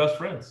we're actually best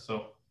friends.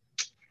 So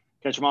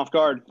catch them off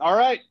guard. All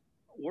right,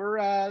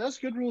 that's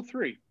good rule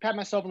 3. Pat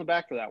myself on the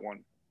back for that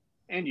one,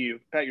 and you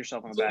pat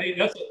yourself on the back.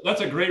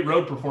 That's a great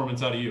road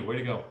performance out of you. Way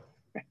to go.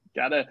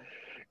 gotta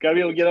be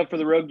able to get up for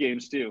the road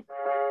games too.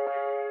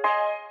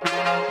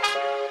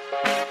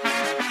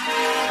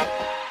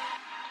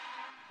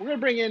 We're gonna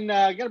bring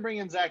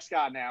in Zach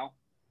Scott now.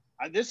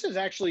 This is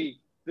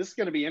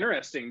going to be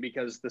interesting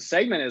because the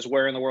segment is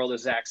Where in the World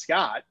is Zach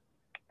Scott?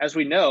 As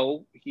we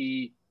know,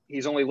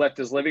 he's only left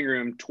his living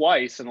room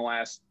twice in the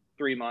last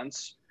 3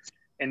 months.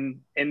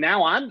 And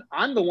now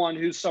I'm the one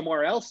who's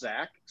somewhere else,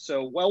 Zach.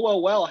 So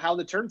well, how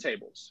the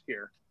turntables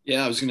here?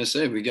 Yeah, I was gonna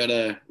say we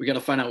gotta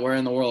find out where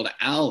in the world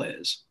Al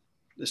is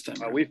this time.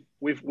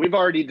 We've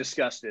already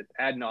discussed it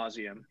ad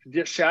nauseum.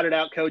 Just shouted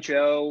out Coach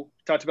O,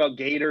 talked about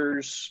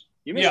Gators.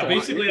 Yeah,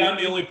 basically I'm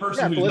the only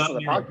person who's not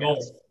near a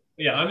golf.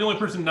 Yeah, I'm the only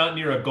person not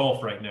near a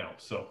golf right now.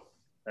 So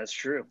that's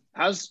true.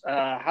 How's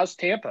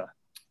Tampa?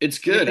 It's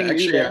good,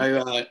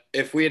 actually.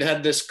 If we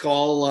had this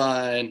call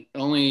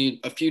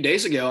only a few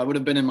days ago, I would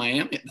have been in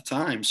Miami at the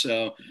time.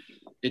 So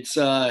it's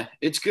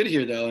good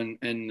here though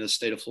in the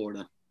state of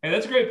Florida. And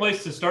that's a great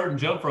place to start and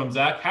jump from,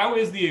 Zach. How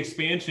is the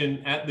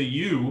expansion at the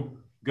U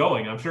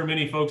going? I'm sure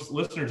many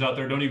listeners out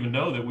there don't even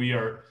know that we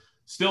are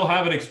still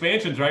having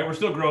expansions, right? We're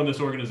still growing this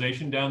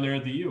organization down there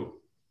at the U.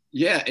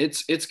 Yeah,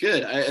 it's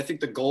good. I think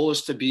the goal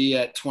is to be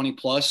at 20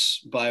 plus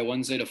by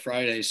Wednesday to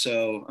Friday.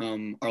 So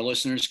our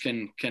listeners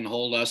can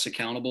hold us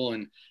accountable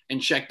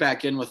and check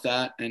back in with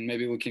that. And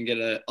maybe we can get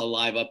a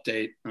live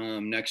update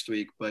next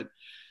week. But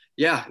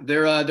yeah,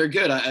 they're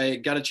good. I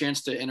got a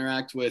chance to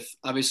interact with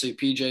obviously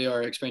PJ,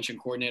 our expansion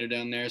coordinator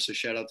down there. So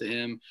shout out to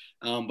him.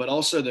 But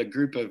also the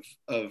group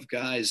of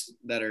guys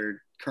that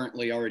are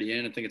currently already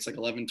in. I think it's like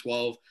 11,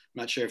 12.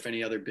 I'm not sure if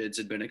any other bids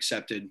had been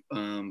accepted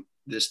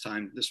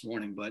this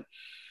morning, but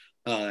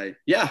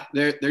yeah,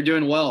 they're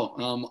doing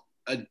well.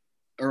 It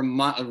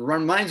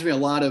reminds me a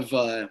lot of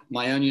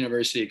my own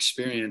university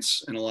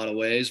experience in a lot of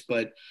ways,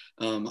 but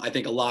I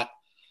think a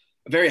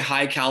very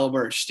high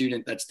caliber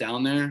student that's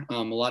down there. A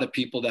lot of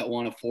people that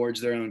want to forge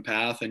their own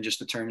path and just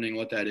determining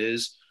what that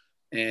is.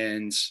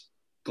 And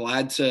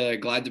glad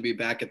to be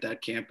back at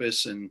that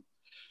campus and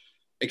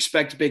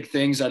expect big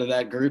things out of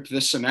that group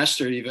this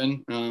semester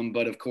even.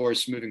 But of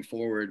course, moving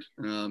forward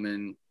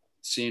and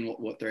seeing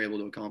what they're able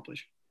to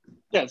accomplish.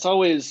 Yeah, it's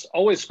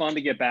always fun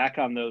to get back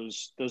on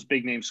those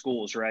big name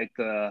schools, right?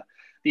 The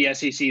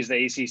SECs,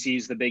 the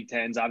ACCs, the Big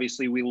Tens.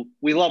 Obviously,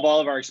 we love all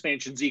of our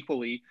expansions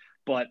equally,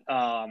 but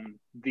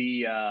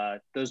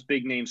those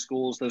big name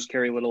schools, those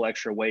carry a little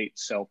extra weight.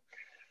 So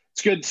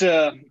it's good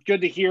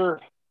to hear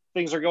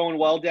things are going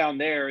well down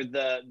there.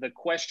 The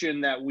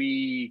question that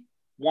we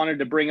wanted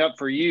to bring up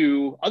for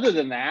you, other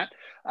than that,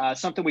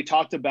 something we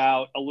talked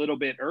about a little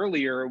bit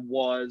earlier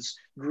was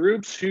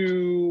groups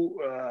who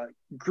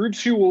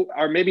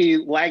are maybe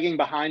lagging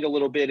behind a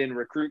little bit in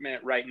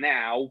recruitment right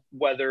now,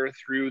 whether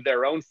through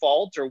their own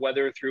fault or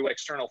whether through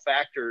external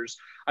factors.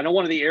 I know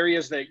one of the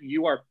areas that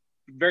you are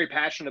very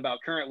passionate about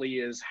currently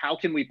is how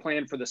can we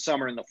plan for the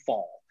summer and the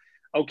fall?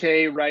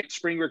 Okay, right.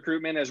 Spring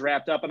recruitment has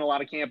wrapped up in a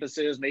lot of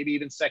campuses. Maybe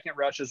even second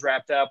rush is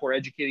wrapped up. We're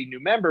educating new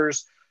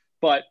members,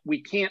 but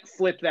we can't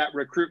flip that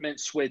recruitment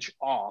switch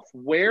off.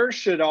 Where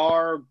should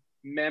our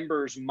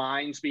members'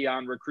 minds be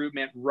on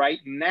recruitment right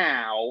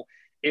now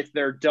if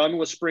they're done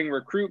with spring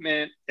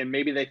recruitment and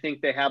maybe they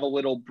think they have a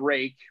little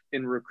break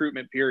in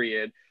recruitment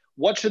period?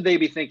 What should they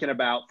be thinking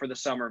about for the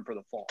summer and for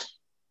the fall?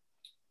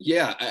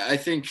 Yeah, I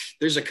think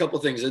there's a couple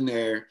things in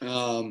there.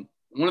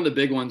 One of the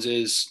big ones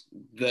is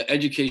the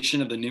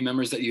education of the new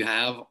members that you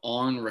have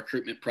on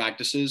recruitment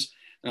practices.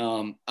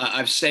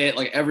 I say it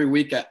like every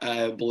week.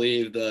 I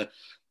believe the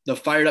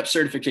Fired Up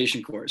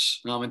certification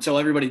course. Until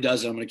everybody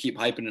does it, I'm going to keep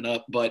hyping it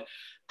up. But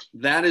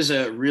that is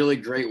a really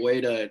great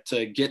way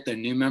to get the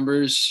new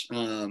members,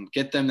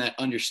 get them that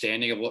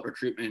understanding of what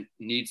recruitment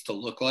needs to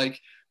look like.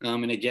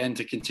 And again,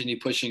 to continue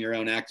pushing your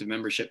own active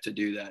membership to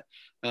do that.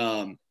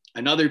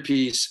 Another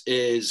piece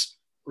is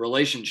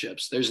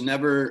relationships. There's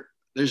never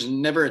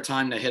a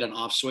time to hit an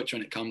off switch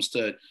when it comes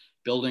to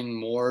building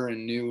more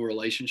and new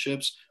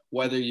relationships,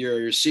 whether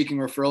you're seeking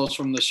referrals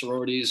from the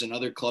sororities and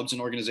other clubs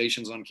and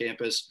organizations on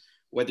campus,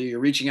 whether you're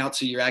reaching out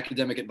to your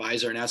academic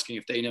advisor and asking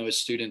if they know a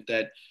student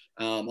that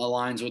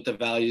aligns with the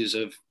values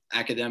of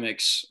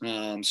academics,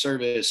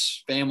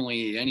 service,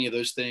 family, any of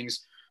those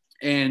things,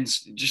 and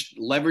just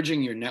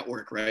leveraging your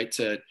network, right,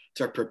 to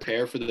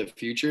prepare for the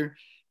future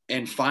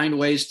and find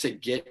ways to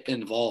get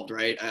involved,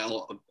 right?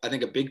 I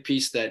think a big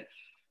piece that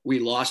we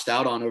lost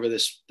out on over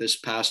this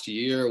past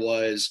year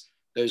was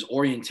those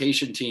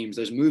orientation teams,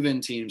 those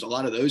move-in teams, a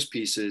lot of those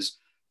pieces.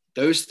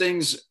 Those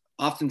things,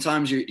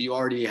 oftentimes you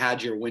already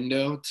had your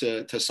window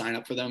to sign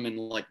up for them in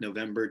like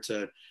November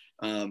to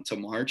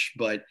March,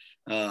 but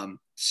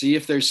see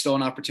if there's still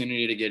an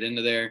opportunity to get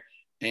into there.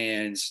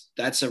 And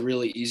that's a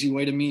really easy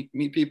way to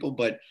meet people,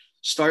 but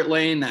start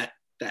laying that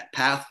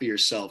path for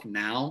yourself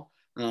now.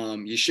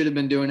 You should have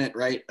been doing it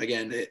right.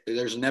 Again,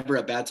 there's never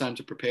a bad time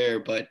to prepare,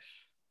 but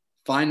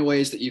find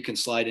ways that you can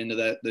slide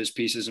into those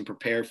pieces and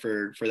prepare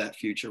for that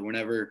future.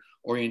 Whenever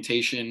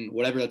orientation,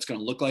 whatever that's going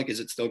to look like, is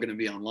it still going to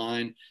be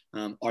online?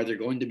 Are there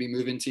going to be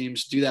move-in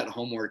teams? Do that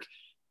homework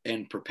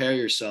and prepare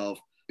yourself,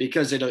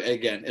 because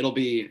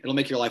it'll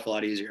make your life a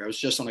lot easier. I was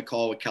just on a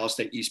call with Cal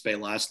State East Bay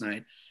last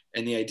night,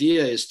 and the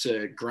idea is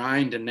to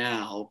grind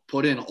now,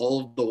 put in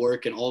all of the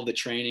work and all of the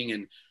training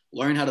and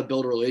learn how to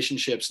build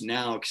relationships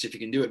now. Because if you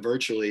can do it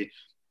virtually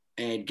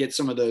and get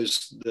some of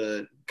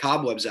the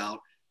cobwebs out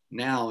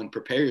now and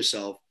prepare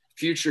yourself,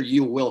 future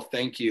you will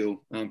thank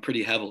you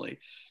pretty heavily.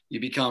 You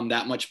become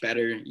that much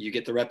better. You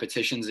get the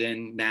repetitions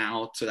in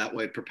now, so that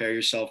way prepare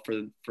yourself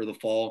for the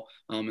fall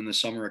and the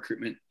summer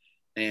recruitment.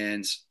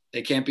 And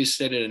it can't be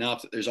stated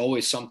enough that there's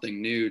always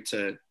something new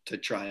to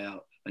try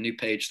out, a new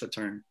page to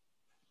turn.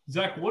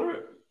 Zach,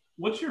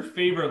 what's your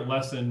favorite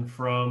lesson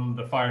from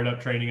the Fired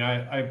Up training?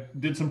 I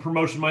did some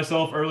promotion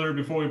myself earlier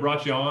before we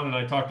brought you on, and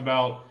I talked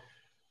about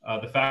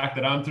the fact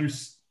that I'm through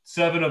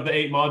 7 of the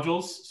 8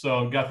 modules.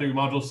 So got through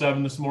module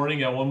 7 this morning,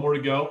 got 1 more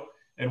to go.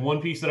 And one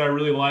piece that I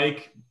really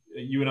like,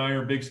 you and I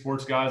are big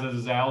sports guys, as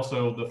is Al,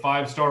 so the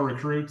 5-star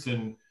recruits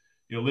and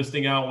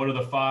listing out what are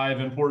the 5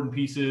 important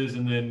pieces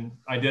and then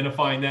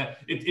identifying that.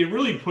 It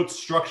really puts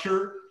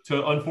structure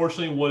to,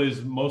 unfortunately, what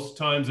is most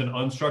times an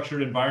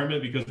unstructured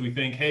environment, because we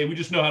think, hey, we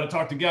just know how to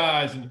talk to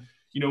guys and,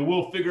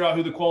 we'll figure out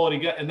who the quality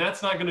get. And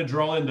that's not going to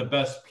draw in the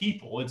best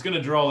people. It's going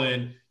to draw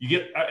in,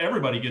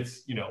 everybody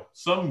gets,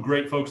 some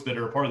great folks that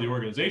are a part of the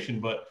organization.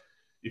 But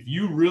if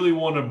you really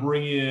want to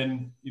bring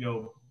in,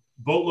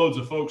 boatloads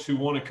of folks who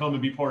want to come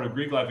and be part of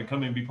Greek life and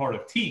come and be part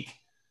of TEAC,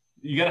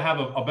 you got to have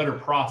a better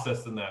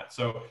process than that.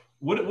 So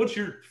what's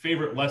your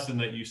favorite lesson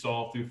that you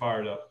saw through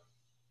Fired Up?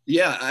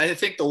 Yeah, I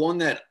think the one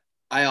that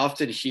I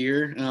often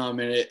hear, and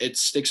it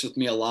sticks with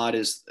me a lot,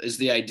 is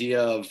the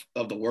idea of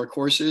the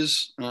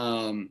workhorses.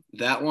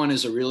 That one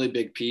is a really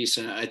big piece.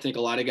 And I think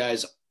a lot of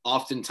guys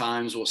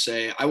oftentimes will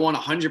say, I want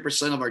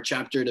 100% of our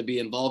chapter to be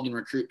involved in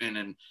recruitment,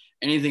 and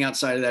anything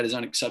outside of that is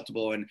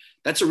unacceptable. And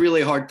that's a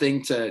really hard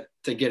thing to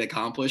get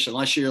accomplished,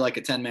 unless you're like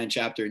a 10-man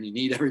chapter and you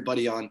need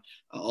everybody on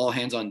all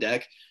hands on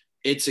deck.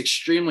 It's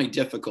extremely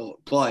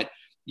difficult, but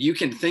you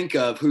can think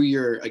of who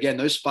again,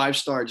 those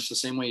 5-star, just the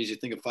same way as you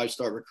think of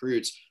 5-star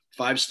recruits,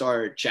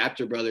 5-star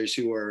chapter brothers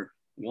who are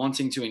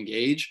wanting to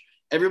engage.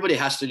 Everybody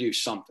has to do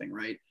something,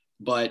 right?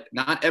 But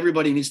not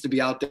everybody needs to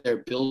be out there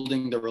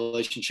building the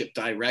relationship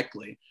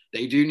directly.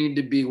 They do need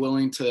to be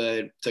willing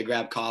to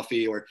grab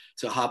coffee or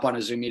to hop on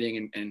a Zoom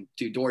meeting and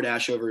do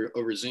DoorDash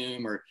over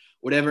Zoom or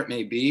whatever it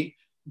may be.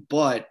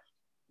 But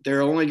there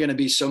are only going to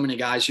be so many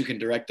guys who can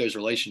direct those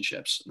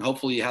relationships. And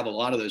hopefully you have a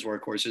lot of those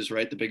workhorses,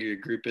 right? The bigger your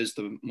group is,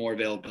 the more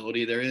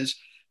availability there is.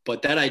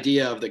 But that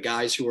idea of the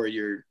guys who are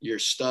your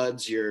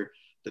studs,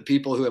 the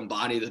people who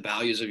embody the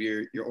values of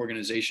your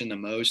organization the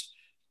most,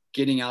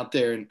 getting out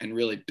there and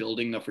really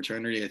building the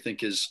fraternity, I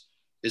think is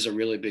a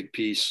really big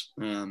piece.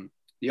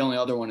 The only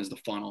other one is the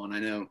funnel. And I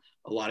know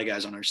a lot of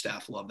guys on our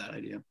staff love that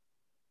idea.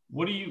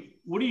 What do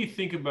you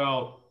think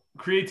about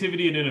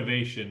creativity and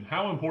innovation?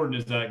 How important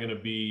is that going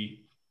to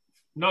be,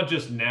 not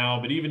just now,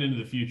 but even into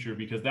the future?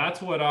 Because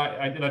that's what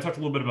I talked a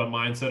little bit about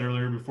mindset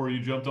earlier before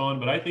you jumped on,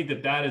 but I think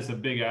that is a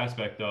big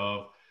aspect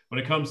of when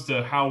it comes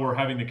to how we're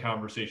having the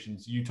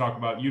conversations. You talk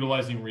about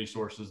utilizing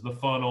resources, the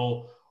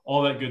funnel,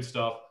 all that good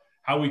stuff,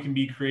 how we can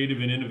be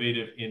creative and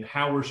innovative in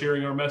how we're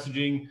sharing our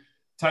messaging,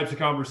 types of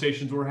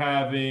conversations we're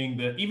having,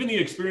 even the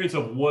experience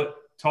of what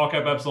Tau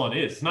Kappa Epsilon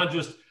is. It's not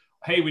just,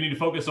 hey, we need to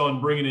focus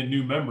on bringing in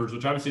new members,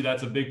 which obviously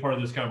that's a big part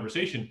of this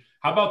conversation.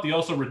 How about the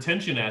also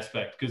retention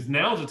aspect? Because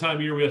now is the time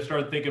of year we have to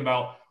start thinking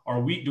about,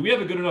 do we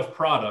have a good enough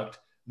product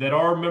that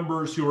our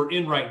members who are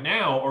in right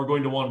now are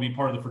going to want to be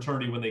part of the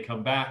fraternity when they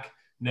come back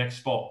next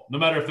fall, no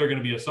matter if they're going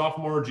to be a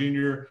sophomore,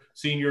 junior,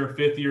 senior,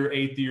 5th year,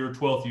 8th year,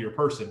 12th year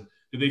person.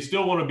 Do they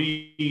still want to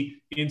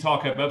be in Tau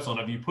Kappa Epsilon?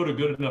 Have you put a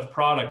good enough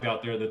product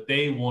out there that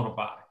they want to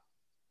buy?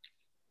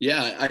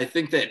 Yeah, I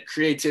think that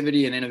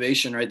creativity and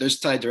innovation, right, those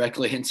tie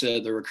directly into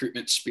the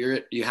recruitment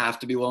spirit. You have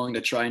to be willing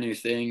to try new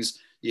things.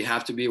 You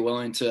have to be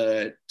willing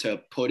to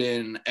put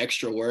in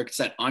extra work. It's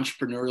that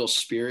entrepreneurial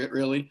spirit,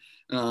 really.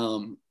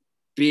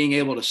 Being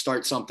able to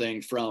start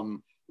something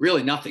from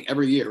really nothing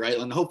every year, right?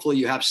 And hopefully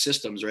you have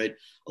systems, right?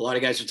 A lot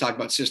of guys who talk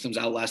about systems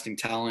outlasting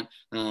talent.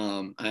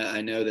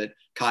 I know that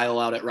Kyle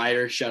out at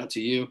Ryder, shout out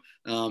to you,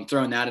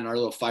 throwing that in our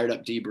little fired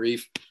up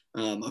debrief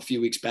a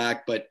few weeks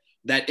back. But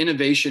that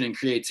innovation and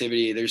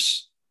creativity,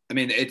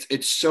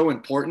 it's so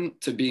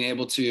important to being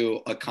able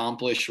to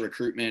accomplish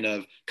recruitment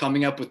of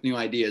coming up with new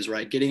ideas,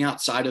 right? Getting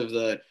outside of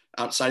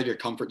your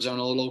comfort zone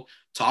a little,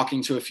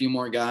 talking to a few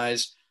more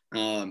guys,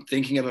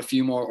 thinking of a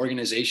few more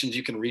organizations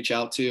you can reach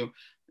out to.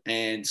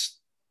 And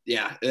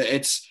yeah,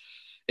 it's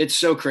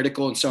so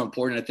critical and so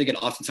important. I think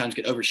it oftentimes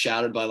gets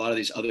overshadowed by a lot of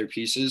these other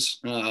pieces.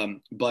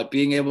 But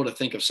being able to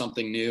think of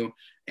something new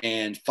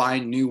and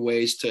find new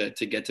ways to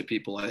get to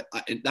people,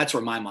 that's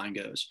where my mind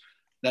goes.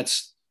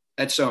 That's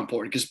so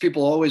important, because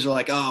people always are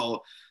like,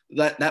 oh,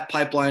 that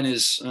pipeline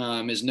is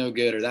no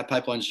good, or that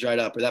pipeline's dried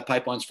up, or that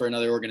pipeline's for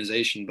another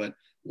organization. But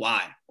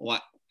why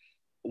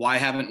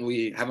haven't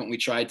we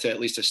tried to at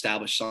least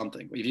establish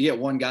something? If you get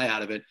one guy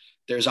out of it,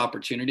 there's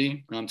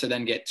opportunity to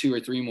then get 2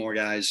 or 3 more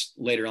guys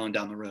later on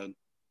down the road.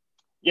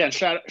 Yeah,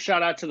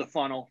 shout out to the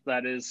funnel.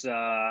 That is,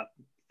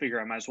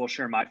 figure I might as well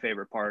share my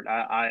favorite part.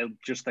 I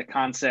just the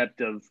concept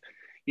of,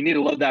 you need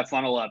to load that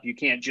funnel up. You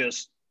can't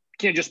just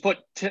put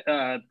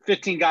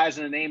 15 guys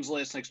in a names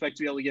list and expect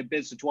to be able to get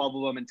bids to 12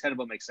 of them and 10 of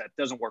them accept.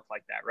 It doesn't work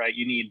like that, right?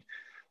 You need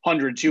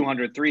 100,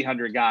 200,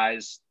 300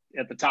 guys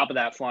at the top of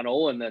that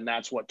funnel, and then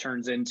that's what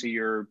turns into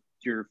your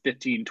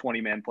 15,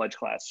 20-man pledge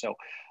class. So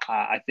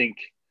I think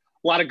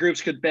a lot of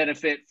groups could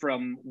benefit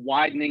from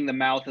widening the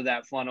mouth of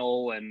that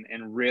funnel and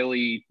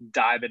really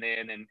diving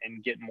in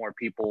and getting more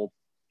people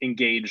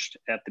engaged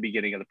at the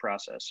beginning of the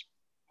process.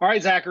 All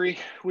right, Zachary,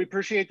 we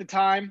appreciate the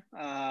time.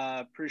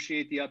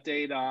 Appreciate the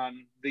update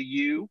on the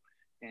U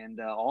and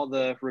all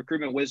the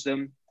recruitment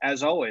wisdom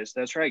as always.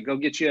 That's right. Go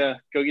get you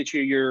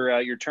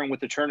your turn with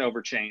the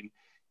turnover chain,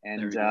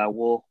 and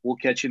we'll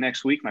catch you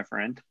next week, my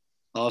friend.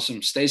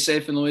 Awesome. Stay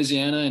safe in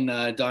Louisiana,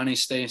 and Donnie,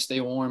 stay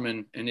warm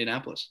in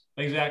Indianapolis.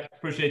 Thanks, Zach.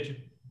 Appreciate you.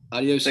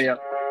 Adios. See ya.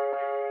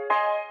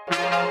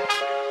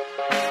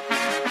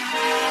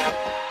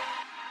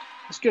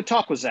 Let's go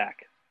talk with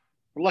Zach.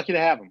 We're lucky to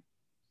have him.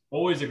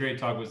 Always a great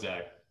talk with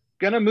Zach.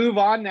 Going to move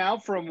on now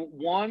from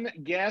one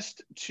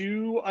guest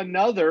to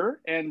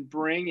another and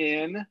bring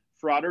in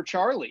Frater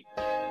Charlie.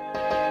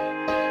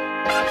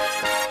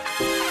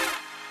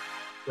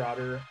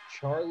 Frater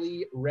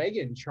Charlie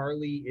Reagan.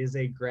 Charlie is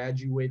a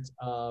graduate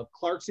of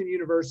Clarkson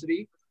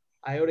University,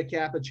 Iota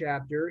Kappa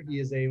chapter. He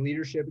is a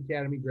Leadership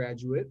Academy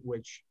graduate,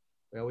 which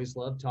we always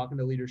love talking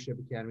to Leadership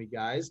Academy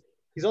guys.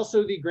 He's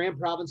also the Grand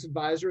Province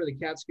Advisor of the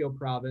Catskill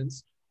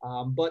Province.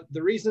 But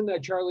the reason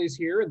that Charlie's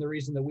here and the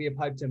reason that we have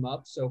hyped him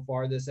up so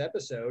far this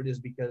episode is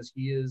because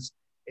he is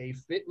a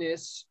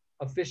fitness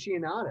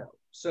aficionado.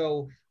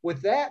 So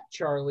with that,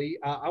 Charlie,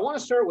 I want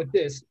to start with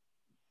this.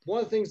 One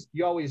of the things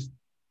you always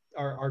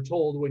are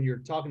told when you're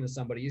talking to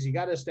somebody is you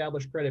got to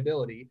establish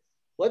credibility.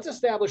 Let's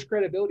establish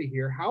credibility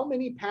here. How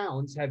many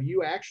pounds have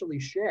you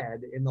actually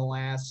shed in the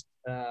last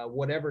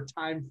whatever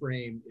time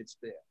frame it's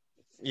been?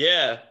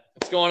 Yeah,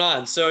 what's going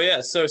on?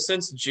 So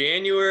since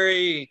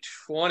January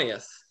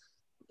 20th,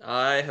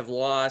 I have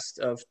lost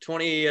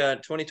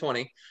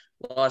 2020,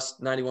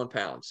 lost 91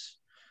 pounds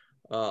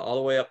all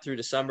the way up through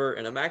December.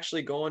 And I'm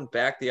actually going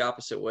back the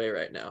opposite way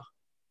right now.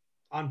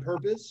 On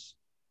purpose?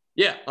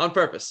 Yeah, on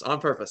purpose.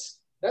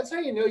 That's how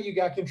you know you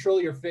got control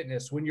of your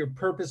fitness, when you're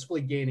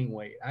purposefully gaining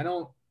weight. I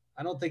don't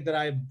think that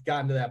I've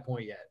gotten to that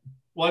point yet.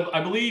 Well,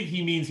 I believe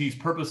he means he's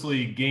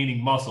purposely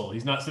gaining muscle.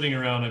 He's not sitting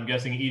around, I'm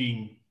guessing,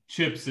 eating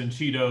chips and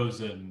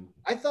Cheetos and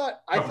I thought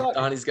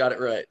Donnie's got it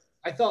right.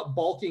 I thought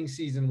bulking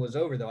season was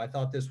over, though. I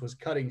thought this was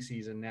cutting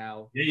season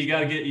now. Yeah, you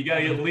gotta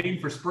get lean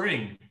for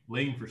spring.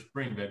 Lean for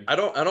spring, baby. I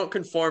don't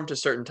conform to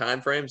certain time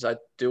frames. I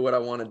do what I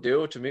want to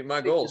do to meet my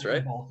goals,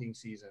 right? Bulking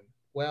season.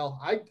 Well,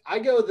 I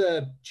go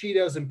the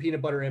Cheetos and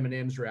peanut butter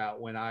M&Ms route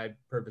when I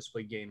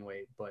purposefully gain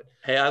weight. But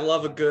hey, I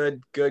love a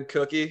good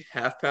cookie,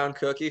 half-pound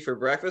cookie for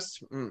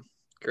breakfast.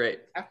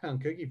 Great.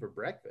 Half-pound cookie for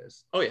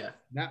breakfast. Oh yeah.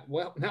 Now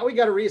we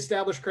got to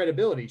reestablish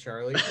credibility,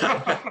 Charlie.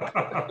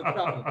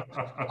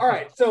 All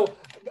right. So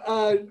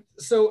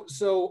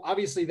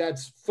obviously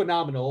that's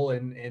phenomenal,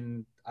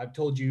 and I've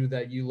told you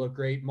that you look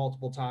great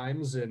multiple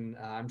times, and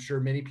I'm sure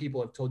many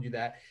people have told you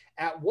that.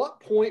 At what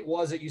point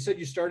was it? You said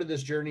you started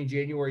this journey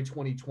January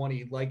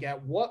 2020. Like,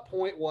 at what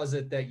point was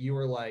it that you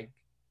were like,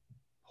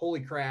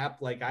 holy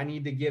crap, like I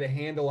need to get a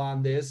handle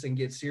on this and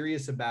get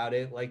serious about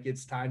it, like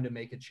it's time to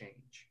make a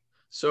change?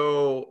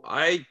 So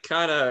I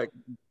kind of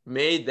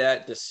made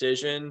that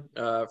decision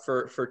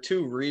for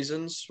two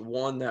reasons.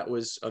 One that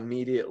was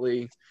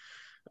immediately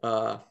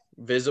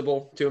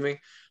visible to me.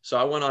 So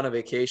I went on a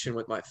vacation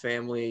with my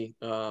family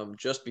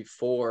just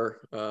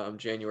before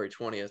January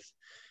 20th.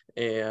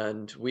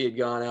 And we had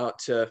gone out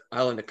to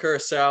island of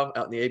Curacao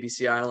out in the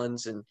ABC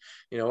Islands and,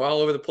 all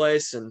over the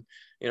place. And,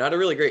 I had a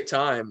really great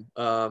time.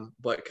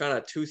 But kind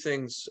of two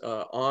things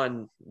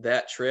on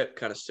that trip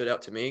kind of stood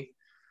out to me.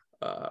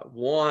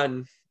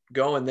 One,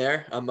 going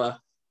there, I'm a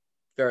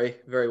very,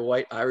 very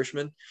white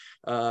Irishman.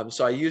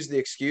 So I used the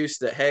excuse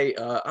that, hey,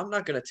 I'm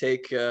not going to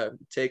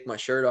take my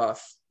shirt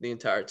off the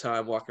entire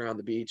time walking around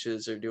the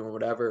beaches or doing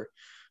whatever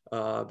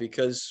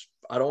because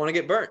I don't want to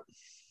get burnt.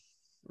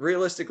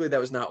 Realistically,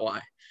 that was not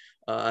why.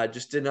 I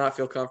just did not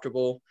feel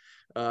comfortable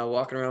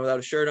walking around without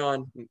a shirt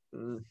on,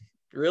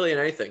 really in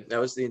anything. That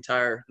was the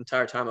entire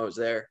time I was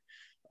there.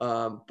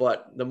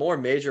 But the more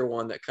major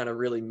one that kind of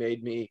really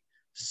made me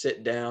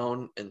sit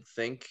down and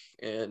think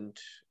and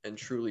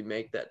truly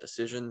make that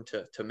decision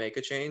to make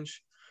a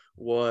change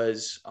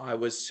was I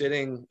was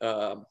sitting,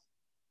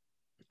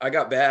 I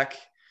got back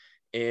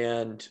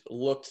and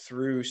looked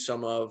through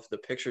some of the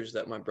pictures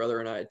that my brother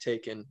and I had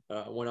taken,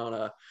 went on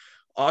a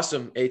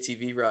awesome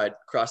ATV ride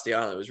across the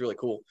island. It was really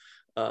cool.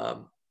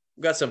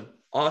 Got some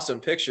awesome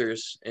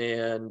pictures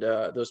and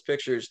those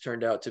pictures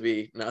turned out to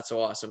be not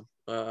so awesome.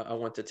 I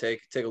went to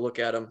take a look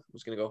at them. I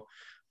was going to go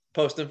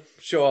post them,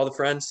 show all the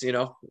friends,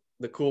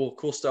 the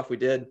cool stuff we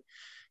did.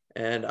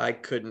 And I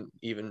couldn't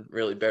even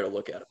really bear to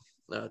look at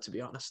them, to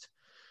be honest.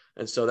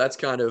 And so that's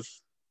kind of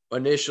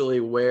initially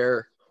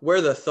where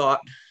the thought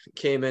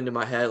came into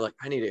my head. Like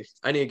I need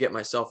to get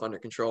myself under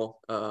control.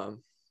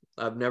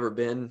 I've never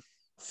been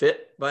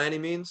fit by any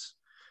means,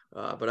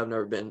 but I've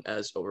never been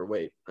as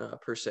overweight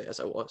per se as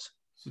I was.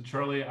 So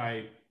Charlie,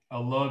 I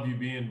love you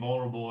being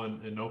vulnerable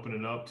and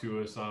opening up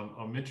to us.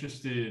 I'm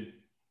interested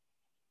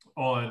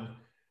on,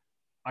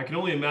 I can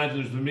only imagine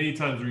there's been many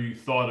times where you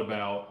thought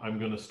about, I'm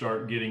going to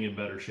start getting in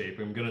better shape.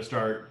 I'm going to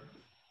start,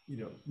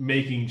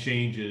 making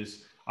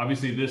changes.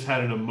 Obviously this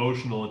had an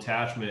emotional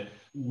attachment.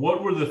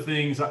 What were the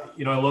things, I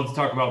love to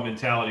talk about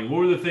mentality. What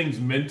were the things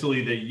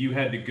mentally that you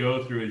had to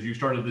go through as you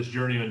started this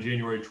journey on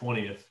January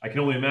 20th? I can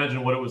only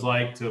imagine what it was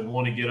like to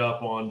want to get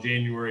up on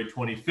January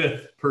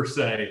 25th per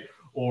se,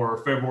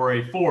 or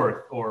February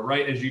 4th, or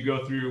right as you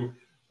go through.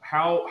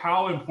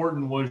 How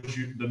important was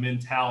the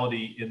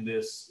mentality in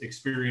this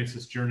experience,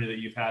 this journey that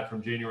you've had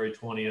from January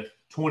 20th,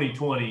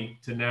 2020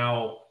 to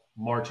now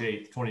March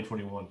 8th,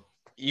 2021?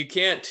 You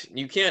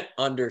can't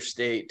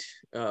understate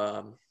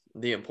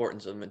the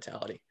importance of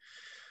mentality.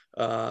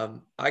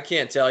 I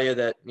can't tell you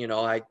that,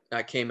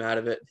 I came out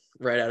of it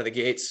right out of the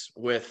gates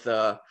with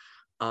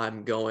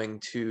I'm going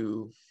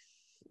to,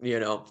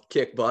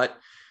 kick butt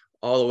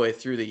all the way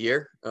through the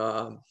year.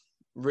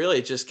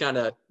 Really just kind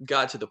of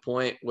got to the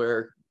point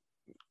where,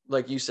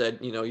 like you said,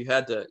 you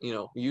had to,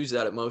 use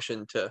that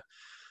emotion to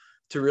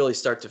really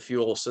start to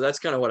fuel. So that's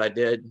kind of what I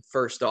did.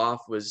 First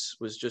off was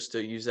just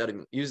to use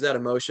that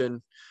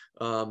emotion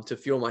to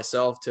fuel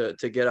myself,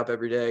 to get up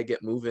every day,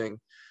 get moving,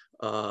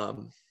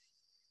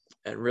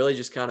 and really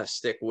just kind of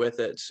stick with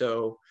it.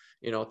 So,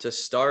 to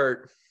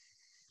start,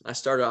 I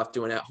started off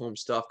doing at-home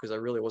stuff because I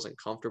really wasn't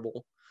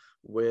comfortable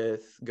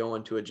with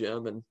going to a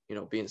gym and,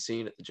 being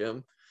seen at the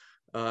gym.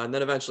 And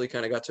then eventually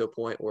kind of got to a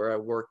point where I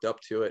worked up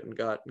to it and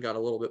got a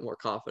little bit more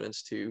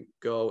confidence to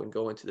go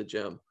into the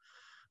gym.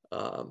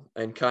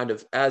 And kind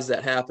of as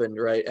that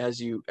happened, right, as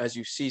you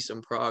see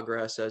some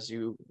progress, as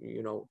you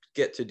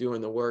get to doing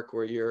the work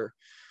where you're,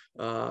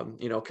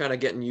 kind of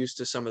getting used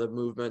to some of the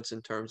movements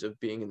in terms of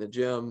being in the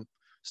gym,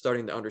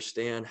 starting to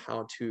understand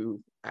how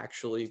to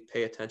actually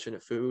pay attention to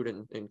food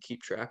and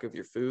keep track of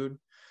your food.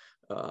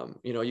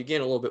 You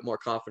gain a little bit more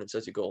confidence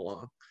as you go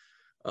along.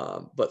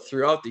 But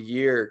throughout the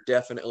year,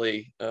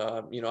 definitely,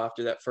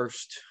 after that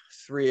first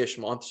 3-ish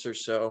months or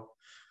so,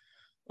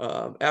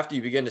 after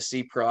you begin to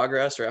see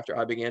progress, or after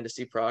I began to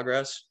see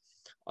progress,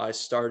 I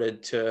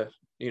started to,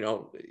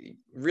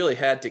 really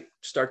had to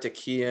start to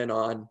key in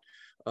on,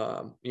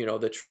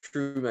 the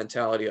true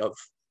mentality of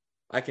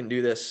I can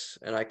do this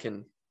and I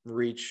can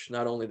reach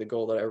not only the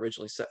goal that I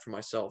originally set for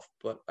myself,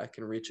 but I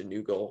can reach a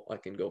new goal. I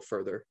can go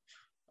further.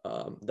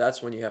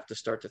 That's when you have to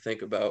start to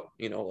think about,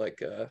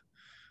 like a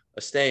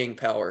staying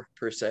power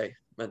per se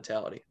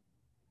mentality.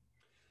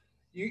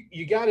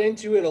 You got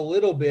into it a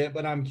little bit,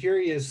 but I'm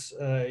curious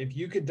if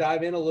you could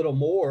dive in a little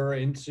more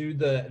into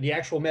the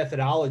actual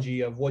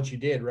methodology of what you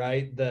did,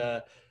 right?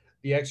 The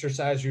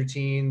exercise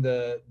routine,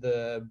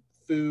 the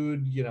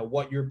food,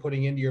 what you're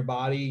putting into your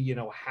body,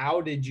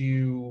 how did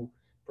you,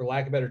 for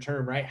lack of a better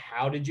term, right?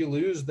 How did you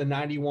lose the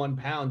 91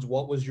 pounds?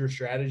 What was your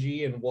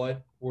strategy and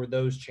what were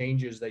those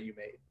changes that you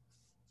made?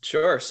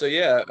 Sure. So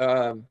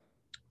yeah,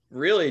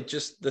 really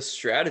just the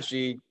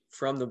strategy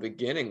from the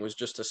beginning was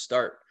just to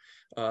start.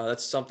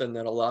 That's something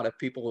that a lot of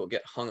people will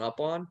get hung up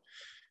on,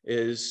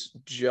 is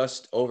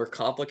just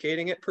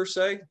overcomplicating it per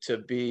se, to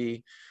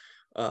be,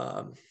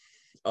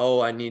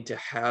 I need to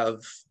have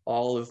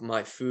all of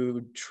my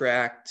food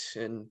tracked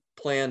and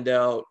planned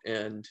out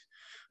and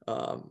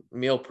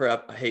Meal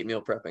prep, I hate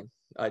meal prepping.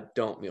 I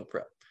don't meal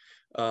prep.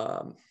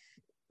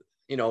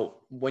 You know,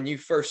 when you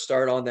first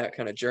start on that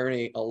kind of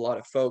journey, a lot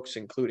of folks,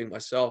 including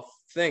myself,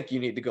 think you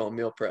need to go and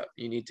meal prep.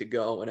 You need to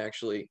go and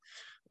actually,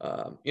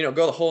 you know,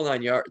 go the whole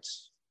 9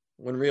 yards,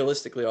 when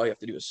realistically all you have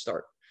to do is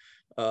start,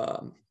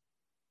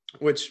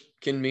 which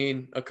can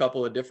mean a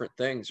couple of different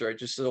things, right?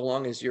 Just so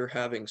long as you're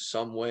having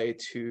some way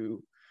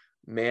to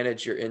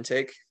manage your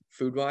intake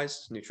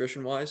food-wise,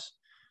 nutrition-wise,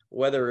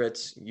 whether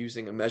it's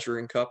using a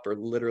measuring cup or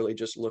literally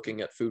just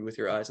looking at food with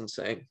your eyes and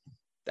saying,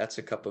 that's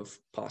a cup of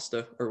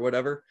pasta or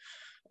whatever.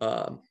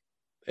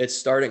 It's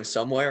starting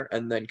somewhere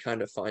and then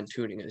kind of fine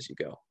tuning as you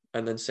go.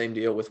 And then same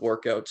deal with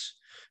workouts,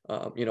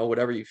 you know,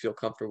 whatever you feel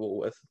comfortable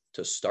with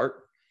to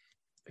start.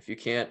 If you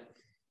can't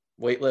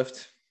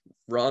weightlift,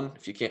 run.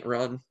 If you can't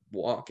run,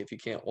 walk. If you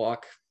can't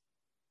walk,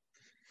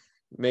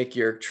 make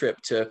your trip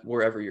to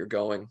wherever you're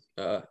going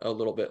a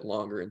little bit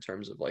longer in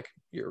terms of like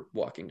your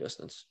walking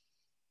distance.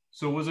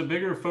 So was a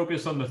bigger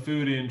focus on the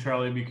food in,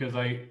 Charlie, because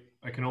I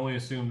can only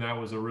assume that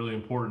was a really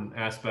important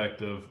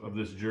aspect of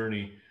this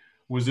journey.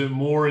 Was it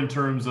more in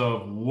terms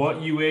of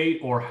what you ate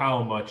or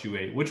how much you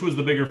ate? Which was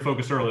the bigger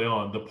focus early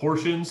on, the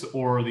portions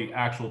or the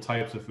actual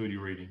types of food you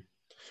were eating?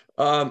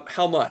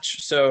 How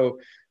much? So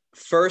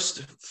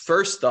first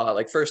thought,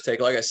 like first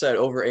take, like I said,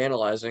 over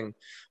analyzing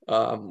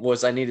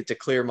was I needed to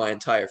clear my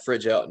entire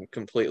fridge out and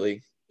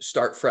completely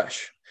start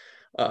fresh.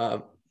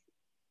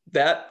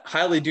 That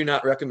highly do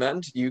not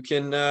recommend. You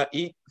can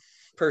eat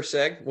per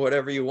se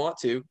whatever you want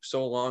to,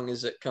 so long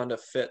as it kind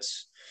of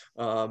fits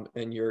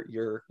and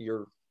you're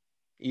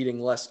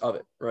eating less of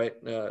it, right?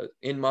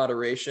 In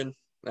moderation.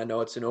 I know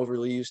it's an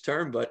overly used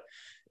term, but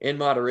in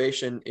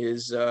moderation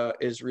is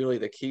really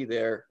the key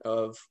there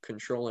of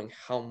controlling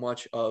how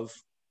much of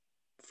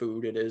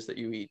food it is that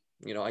you eat.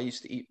 You know, I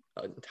used to eat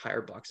an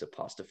entire box of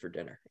pasta for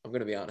dinner. I'm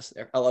going to be honest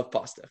there. I love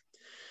pasta.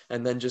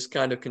 And then just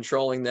kind of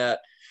controlling that,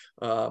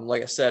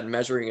 like I said,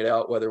 measuring it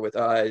out, whether with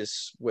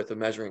eyes, with a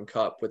measuring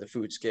cup, with a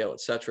food scale,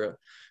 etc.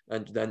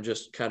 And then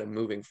just kind of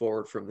moving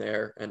forward from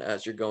there. And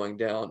as you're going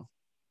down,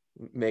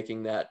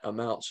 making that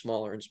amount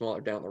smaller and smaller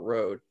down the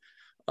road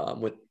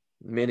with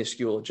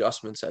minuscule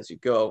adjustments as you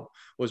go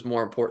was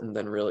more important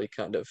than really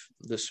kind of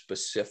the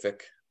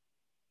specific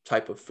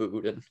type of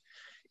food and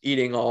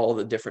eating all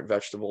the different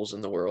vegetables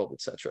in the world,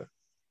 etc.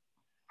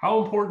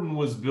 How important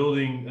was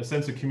building a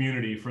sense of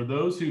community? For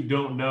those who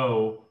don't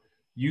know,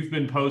 you've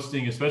been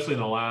posting, especially in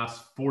the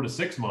last 4 to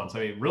 6 months. I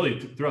mean, really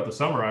throughout the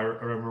summer, I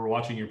remember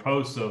watching your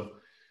posts of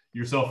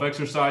yourself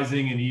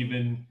exercising and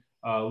even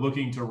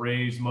looking to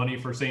raise money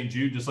for St.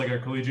 Jude, just like our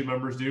collegiate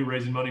members do,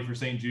 raising money for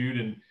St.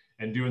 Jude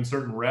and doing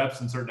certain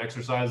reps and certain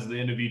exercises at the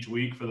end of each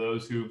week for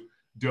those who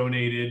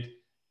donated,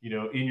 you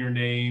know, in your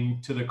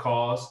name to the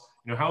cause.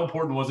 You know, how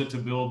important was it to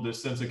build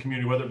this sense of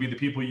community, whether it be the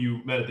people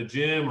you met at the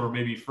gym or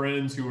maybe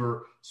friends who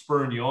were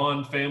spurring you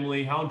on,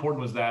 family? How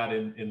important was that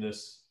in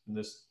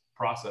this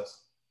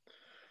process?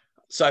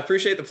 So I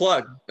appreciate the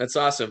plug. That's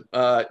awesome.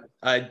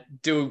 I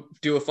do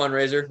a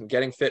fundraiser.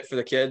 Getting Fit for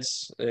the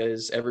Kids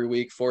is every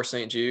week for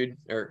St. Jude,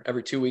 or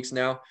every 2 weeks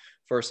now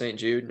for St.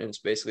 Jude. And it's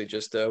basically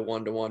just a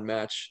 1-to-1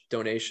 match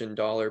donation,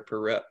 $1 per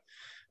rep.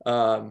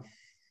 I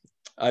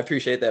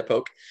appreciate that,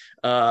 Poke.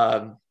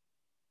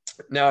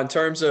 Now, in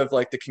terms of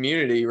like the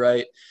community,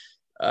 right,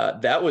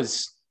 that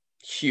was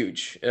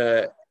huge.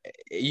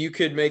 You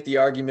could make the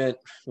argument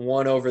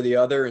one over the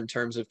other in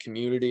terms of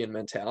community and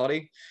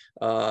mentality.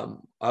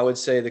 I would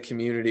say the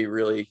community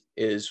really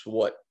is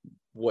what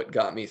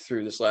got me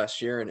through this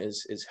last year and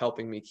is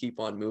helping me keep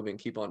on moving,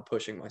 keep on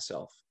pushing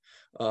myself.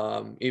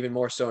 Even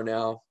more so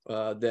now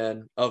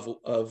than of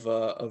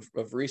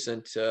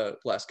recent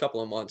last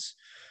couple of months.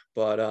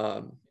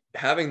 But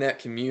having that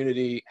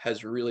community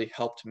has really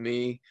helped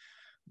me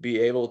be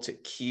able to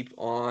keep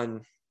on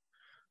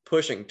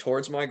pushing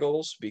towards my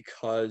goals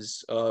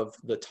because of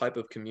the type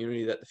of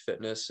community that the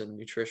fitness and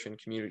nutrition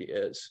community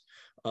is.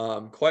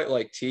 Quite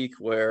like Teak,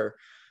 where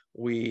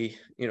we,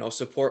 you know,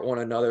 support one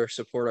another,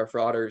 support our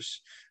frauders,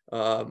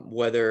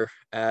 whether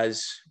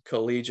as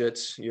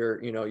collegiates,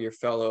 your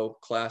fellow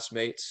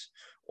classmates,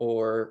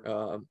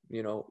 or,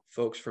 you know,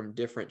 folks from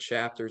different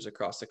chapters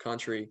across the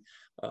country.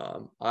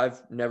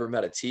 I've never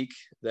met a Teak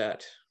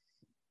that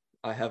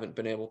I haven't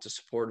been able to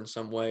support in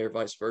some way, or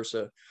vice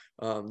versa.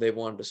 They've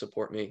wanted to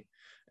support me.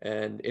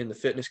 And in the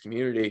fitness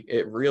community,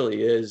 it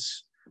really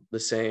is the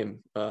same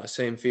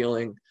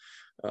feeling.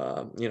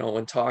 You know,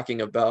 when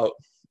talking about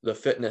the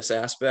fitness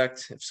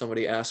aspect, if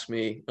somebody asks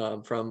me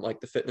from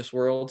like the fitness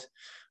world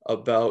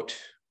about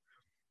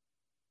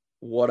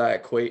what I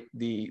equate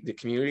the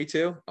community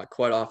to, I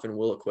quite often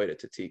will equate it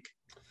to Teak.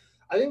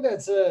 I think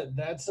that's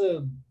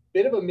a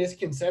bit of a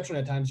misconception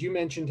at times. You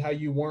mentioned how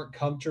you weren't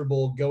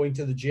comfortable going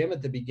to the gym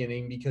at the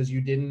beginning because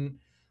you didn't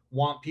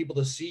want people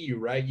to see you,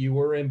 right? You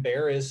were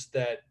embarrassed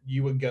that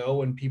you would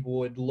go and people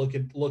would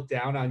look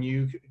down on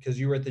you because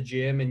you were at the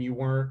gym and you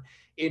weren't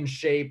in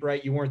shape,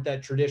 right? You weren't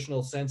that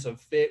traditional sense of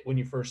fit when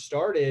you first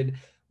started.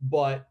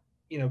 But,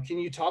 you know, can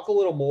you talk a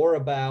little more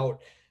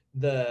about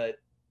the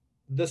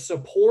the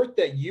support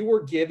that you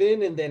were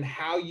given and then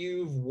how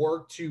you've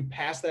worked to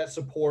pass that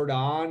support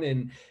on.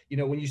 And, you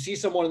know, when you see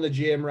someone in the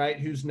gym, right,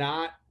 who's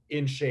not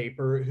in shape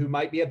or who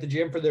might be at the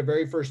gym for their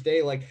very first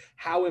day, like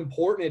how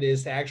important it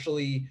is to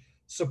actually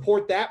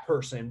support that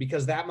person,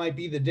 because that might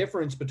be the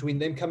difference between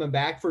them coming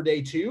back for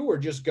day 2 or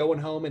just going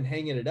home and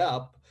hanging it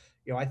up.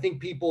 You know, I think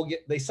people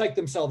they psych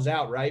themselves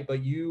out, right?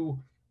 But you've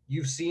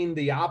seen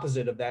the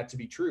opposite of that to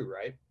be true,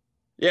 right?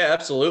 Yeah,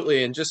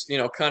 absolutely. And just, you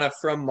know, kind of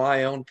from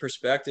my own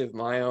perspective,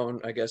 my own,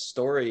 I guess,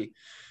 story,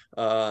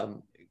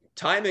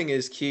 timing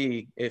is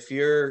key. If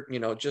you're, you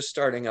know, just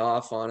starting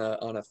off on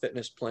a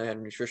fitness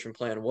plan, nutrition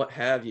plan, what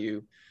have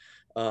you,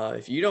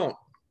 if you don't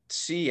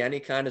see any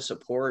kind of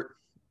support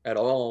at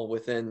all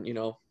within, you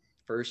know,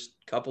 first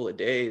couple of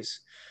days,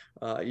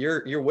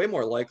 you're way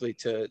more likely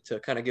to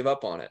kind of give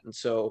up on it. And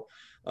so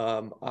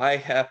I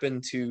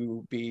happen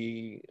to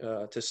be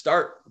to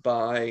start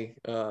by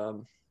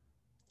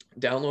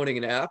downloading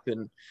an app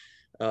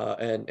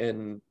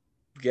and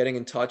getting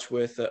in touch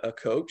with a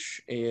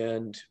coach,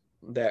 and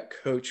that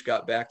coach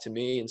got back to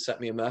me and sent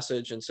me a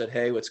message and said,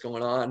 "Hey, what's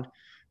going on?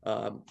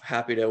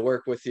 Happy to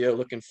work with you.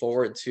 Looking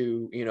forward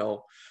to, you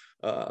know,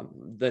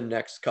 the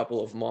next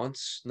couple of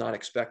months, not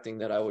expecting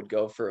that I would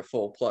go for a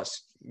full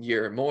plus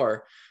year or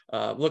more.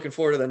 Looking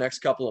forward to the next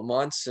couple of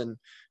months and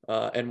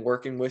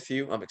working with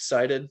you. I'm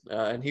excited."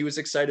 And he was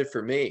excited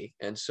for me.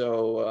 And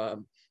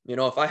so, you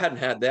know, if I hadn't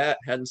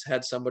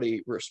had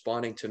somebody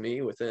responding to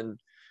me within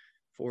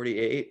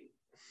 48,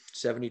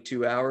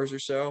 72 hours or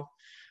so,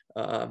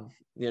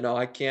 you know,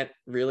 I can't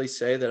really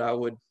say that I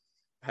would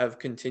have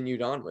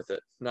continued on with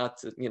it. Not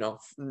to, you know,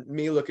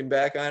 me looking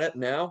back on it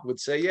now would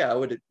say, yeah, I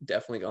would have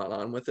definitely gone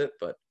on with it.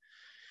 But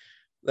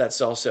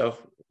that's also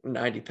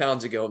 90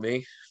 pounds ago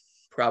me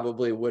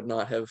probably would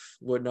not have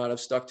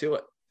stuck to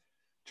it.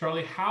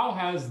 Charlie, how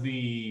has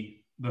the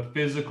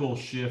physical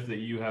shift that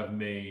you have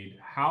made,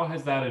 how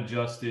has that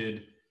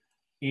adjusted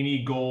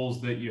any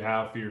goals that you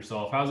have for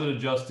yourself? How's it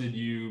adjusted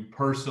you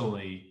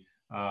personally?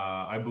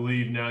 I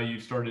believe now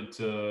you've started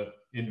to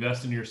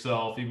invest in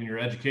yourself, even your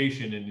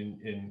education,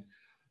 and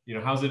you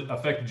know, how's it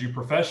affected you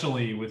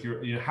professionally with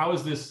your, you know, how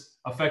has this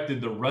affected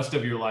the rest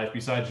of your life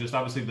besides just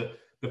obviously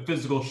the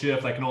physical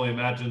shift? I can only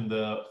imagine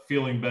the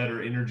feeling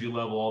better, energy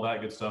level, all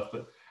that good stuff,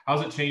 but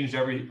how's it changed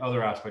every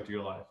other aspect of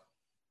your life?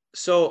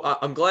 So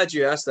I'm glad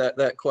you asked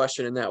that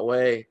question in that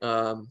way.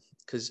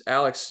 Because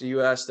Alex,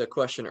 you asked a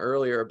question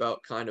earlier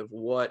about kind of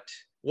what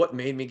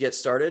made me get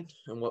started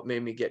and what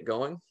made me get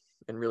going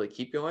and really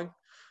keep going.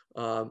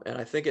 And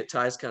I think it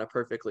ties kind of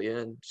perfectly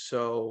in.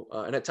 So,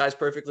 and it ties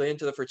perfectly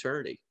into the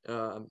fraternity.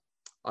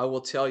 I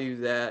will tell you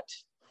that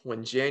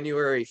when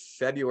January,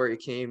 February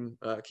came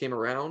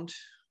around,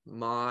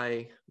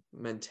 my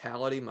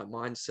mentality, my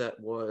mindset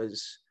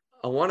was,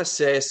 I want to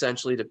say,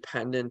 essentially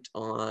dependent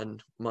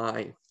on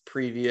my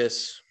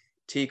previous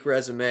TEAC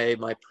resume,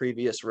 my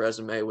previous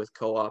resume with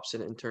co-ops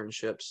and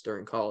internships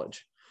during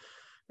college.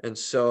 And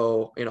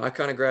so, you know, I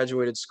kind of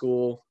graduated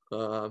school.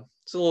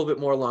 It's a little bit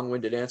more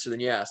long-winded answer than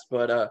you asked,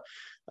 but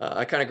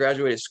I kind of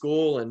graduated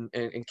school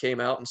and came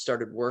out and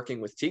started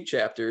working with TEAC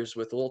chapters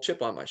with a little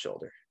chip on my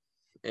shoulder.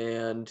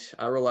 And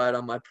I relied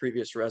on my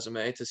previous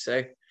resume to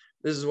say,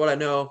 this is what I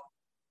know,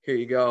 here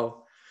you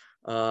go.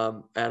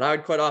 And I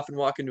would quite often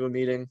walk into a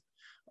meeting,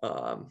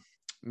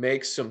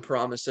 make some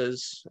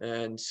promises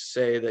and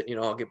say that, you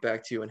know, I'll get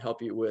back to you and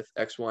help you with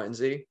X, Y, and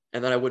Z.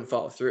 And then I wouldn't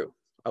follow through.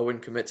 I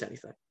wouldn't commit to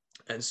anything.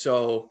 And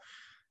so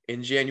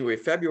in January,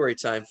 February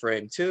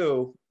timeframe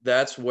too,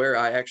 that's where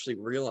I actually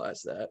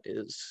realized that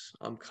is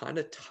I'm kind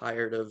of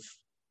tired of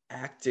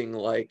acting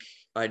like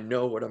I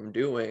know what I'm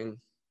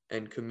doing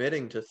and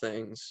committing to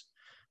things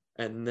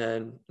and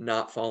then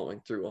not following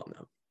through on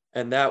them.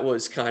 And that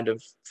was kind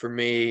of, for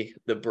me,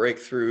 the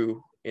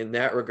breakthrough in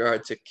that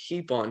regard to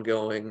keep on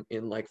going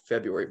in like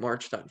February,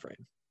 March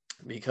timeframe,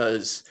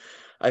 because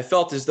I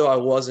felt as though I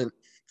wasn't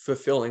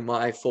fulfilling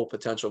my full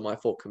potential, my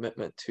full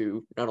commitment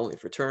to not only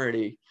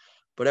fraternity,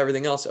 but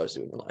everything else I was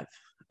doing in life.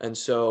 And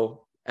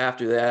so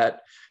after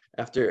that,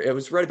 it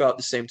was right about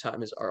the same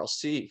time as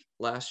RLC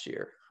last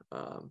year.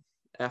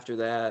 After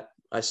that,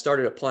 I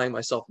started applying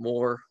myself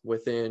more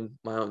within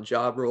my own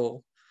job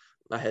role.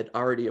 I had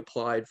already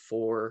applied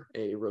for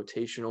a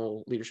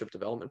rotational leadership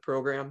development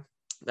program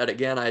that,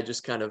 again, I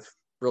just kind of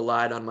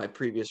relied on my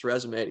previous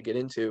resume to get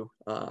into.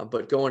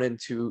 But going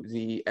into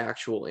the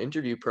actual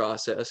interview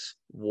process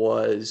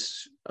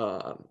was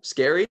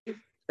scary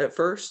at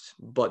first,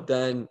 but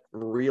then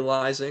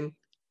realizing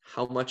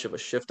how much of a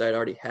shift I'd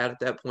already had at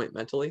that point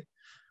mentally,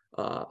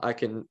 I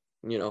can,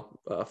 you know,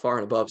 far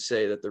and above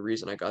say that the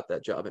reason I got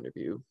that job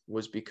interview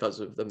was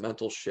because of the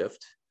mental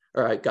shift,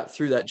 or I got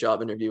through that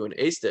job interview and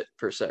aced it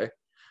per se,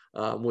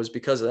 was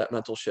because of that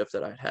mental shift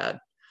that I'd had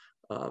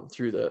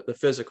through the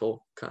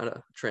physical kind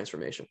of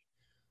transformation.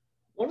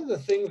 One of the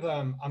things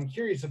I'm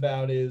curious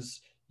about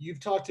is you've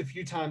talked a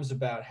few times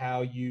about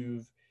how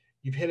you've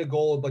hit a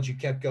goal, but you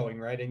kept going,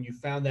 right? And you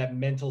found that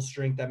mental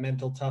strength, that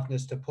mental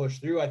toughness to push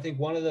through. I think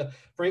one of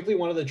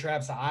the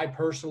traps that I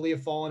personally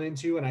have fallen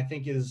into, and I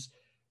think is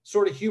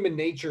sort of human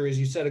nature is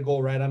you set a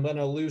goal, right? I'm going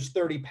to lose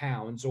 30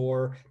 pounds,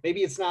 or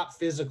maybe it's not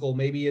physical.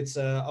 Maybe it's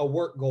a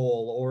work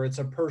goal, or it's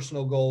a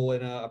personal goal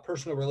in a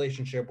personal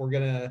relationship. We're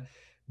going to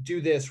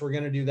do this. We're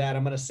going to do that.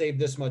 I'm going to save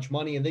this much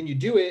money. And then you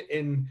do it,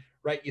 and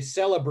right, you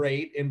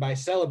celebrate. And by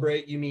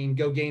celebrate, you mean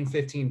go gain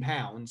 15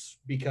 pounds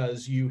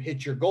because you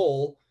hit your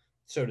goal,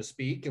 so to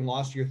speak, and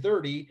lost your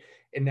 30.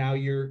 And now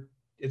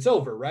it's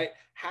over, right?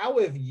 How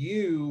have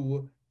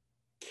you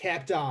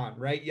kept on,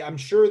 right? I'm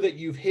sure that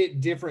you've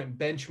hit different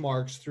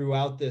benchmarks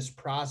throughout this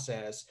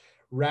process,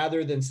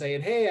 rather than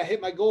saying, hey, I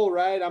hit my goal,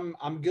 right?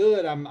 I'm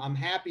good. I'm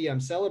happy.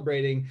 I'm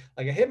celebrating.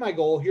 Like, I hit my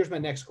goal. Here's my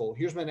next goal.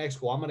 Here's my next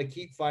goal. I'm going to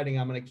keep fighting.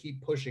 I'm going to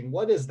keep pushing.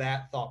 What has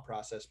that thought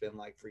process been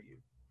like for you?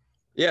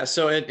 Yeah.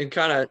 So it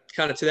kind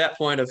of to that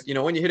point of,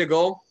 when you hit a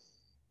goal,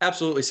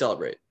 absolutely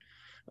celebrate.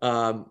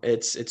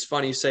 It's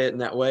funny you say it in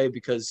that way,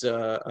 because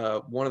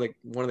one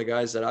of the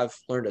guys that I've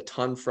learned a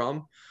ton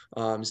from,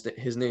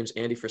 his name's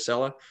Andy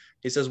Frisella.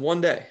 He says,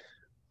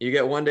 you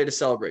get one day to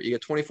celebrate. You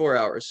get 24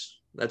 hours.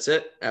 That's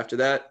it. After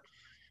that,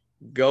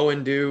 go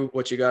and do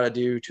what you got to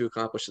do to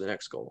accomplish the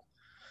next goal.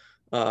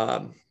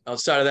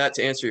 Outside of that,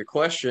 to answer your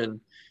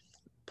question,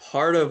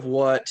 part of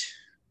what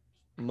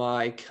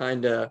my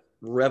kind of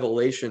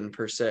revelation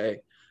per se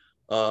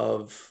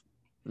of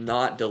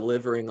not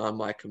delivering on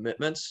my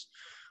commitments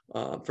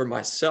for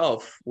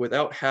myself,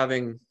 without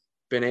having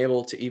been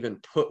able to even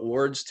put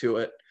words to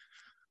it,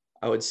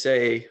 I would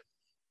say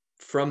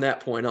from that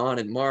point on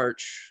in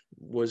March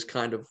was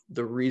kind of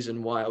the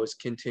reason why I was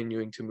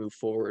continuing to move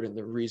forward, and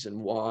the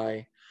reason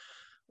why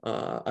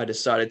I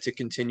decided to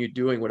continue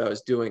doing what I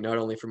was doing, not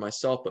only for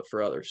myself, but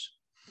for others.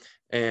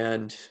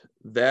 And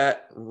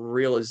that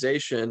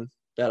realization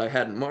that I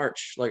had in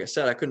March, like I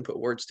said, I couldn't put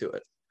words to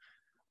it.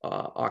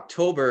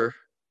 October,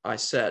 I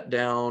sat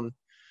down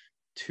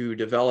to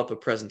develop a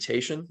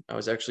presentation. I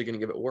was actually going to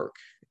give it work.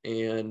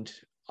 And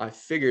I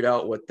figured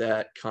out what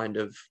that kind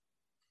of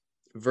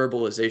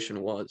verbalization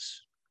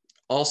was.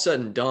 All said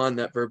and done,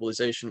 that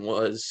verbalization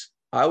was,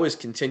 I was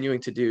continuing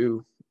to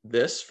do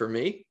this for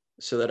me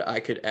so that I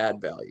could add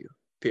value,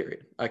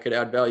 period. I could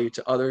add value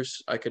to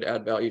others. I could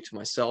add value to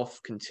myself,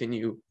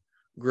 continue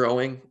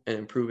growing and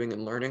improving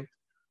and learning,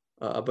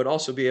 but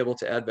also be able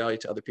to add value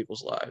to other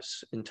people's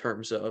lives in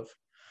terms of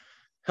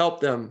help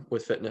them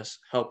with fitness,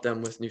 help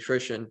them with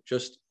nutrition.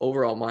 Just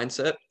overall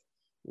mindset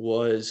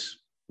was,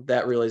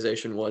 that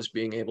realization was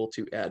being able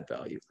to add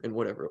value in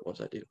whatever it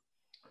was I do.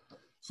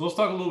 So let's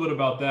talk a little bit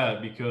about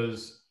that,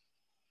 because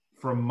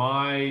from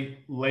my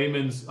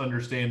layman's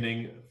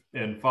understanding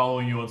and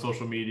following you on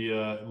social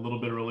media, a little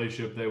bit of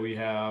relationship that we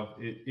have,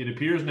 it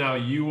appears now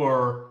you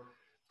are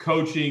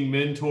coaching,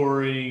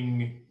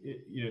 mentoring,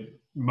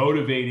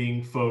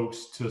 motivating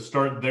folks to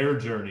start their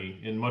journey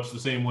in much the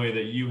same way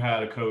that you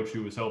had a coach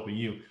who was helping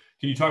you.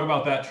 Can you talk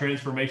about that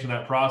transformation,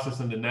 that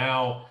process, into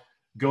now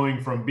going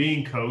from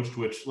being coached,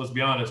 which, let's be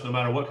honest, no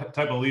matter what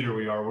type of leader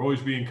we are, we're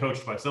always being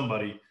coached by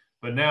somebody,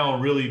 but now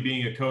really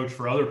being a coach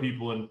for other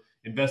people and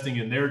investing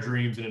in their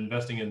dreams and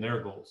investing in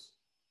their goals?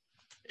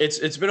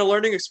 It's been a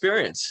learning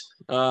experience,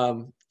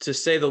 to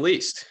say the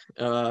least.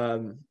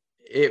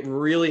 It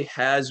really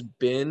has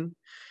been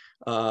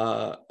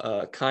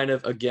kind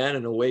of, again,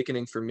 an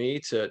awakening for me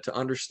to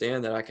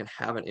understand that I can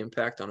have an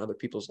impact on other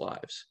people's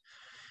lives.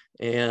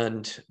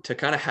 And to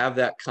kind of have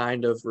that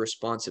kind of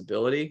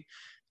responsibility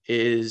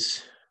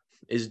is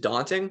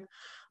daunting.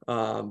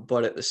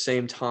 But at the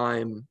same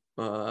time,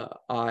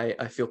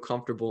 I feel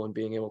comfortable in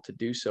being able to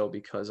do so,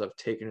 because I've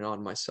taken it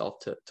on myself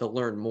to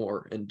learn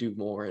more and do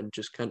more, and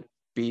just kind of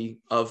be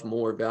of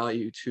more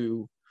value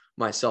to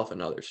myself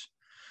and others.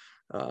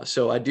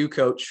 So I do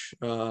coach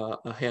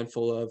a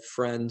handful of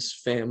friends,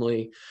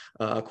 family,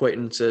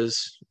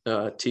 acquaintances,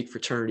 Teak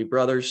fraternity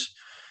brothers,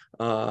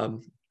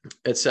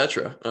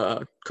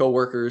 etc.,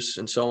 co-workers,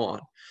 and so on.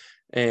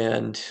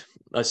 And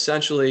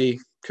essentially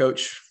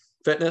coach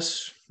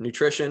fitness,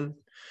 nutrition,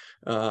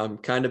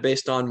 kind of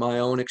based on my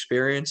own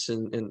experience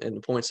and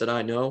the points that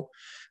I know,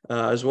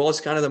 as well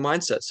as kind of the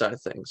mindset side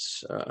of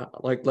things.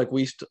 Like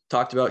we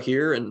talked about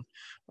here, and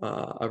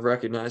I've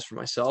recognized for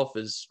myself,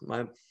 is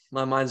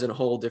my mind's in a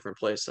whole different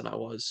place than I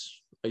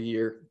was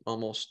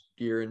almost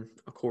year and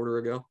a quarter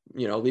ago.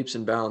 Leaps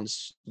and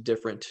bounds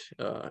different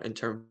in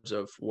terms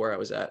of where I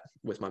was at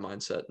with my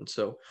mindset. And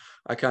so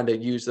I kind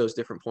of use those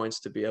different points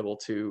to be able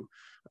to,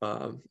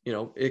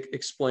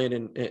 explain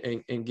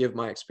and give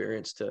my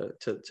experience to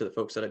the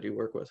folks that I do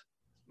work with.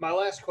 My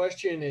last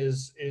question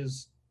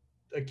is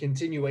a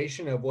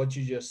continuation of what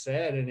you just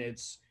said. And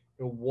it's,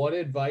 what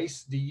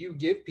advice do you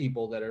give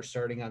people that are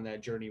starting on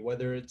that journey,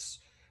 whether it's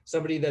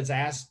somebody that's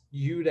asked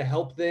you to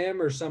help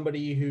them, or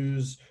somebody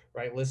who's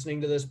listening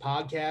to this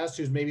podcast,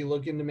 who's maybe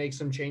looking to make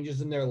some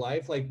changes in their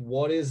life? Like,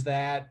 what is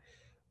that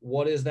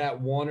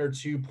one or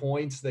two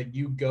points that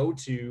you go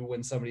to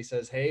when somebody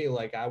says, hey,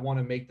 I want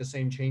to make the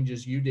same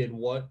changes you did?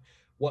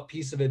 What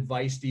piece of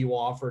advice do you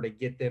offer to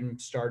get them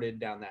started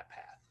down that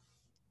path?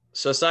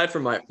 So aside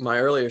from my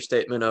earlier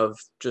statement of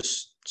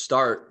just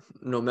start,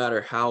 no matter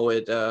how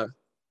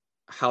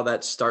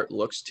that start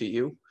looks to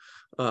you,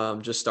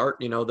 just start.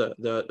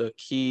 The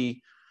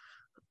key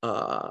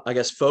I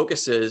guess,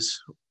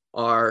 focuses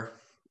are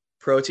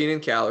protein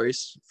and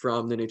calories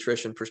from the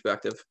nutrition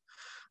perspective.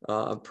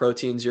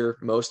 Protein's your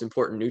most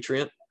important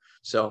nutrient.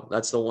 So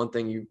that's the one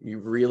thing you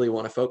really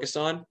want to focus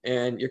on,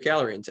 and your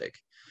calorie intake.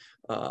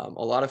 A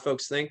lot of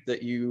folks think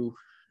that you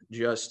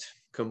just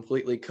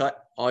completely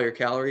cut all your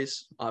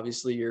calories.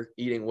 Obviously, you're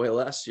eating way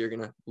less, you're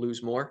going to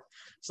lose more.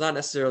 It's not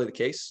necessarily the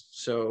case.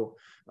 So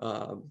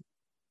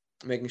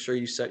making sure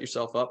you set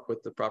yourself up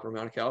with the proper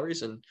amount of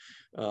calories, and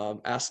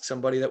ask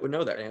somebody that would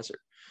know that answer.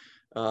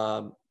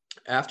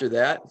 After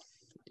that,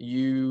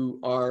 you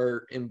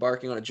are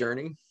embarking on a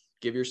journey.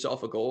 Give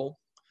yourself a goal.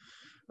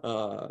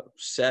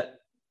 Set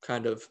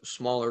kind of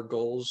smaller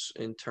goals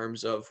in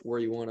terms of where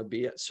you want to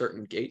be at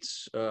certain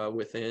gates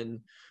within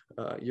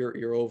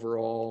your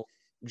overall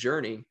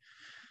journey,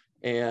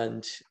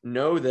 and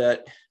know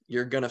that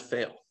you're going to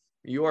fail.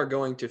 You are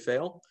going to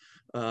fail.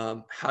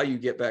 How you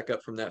get back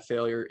up from that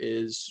failure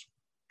is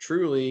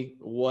truly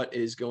what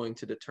is going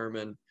to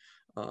determine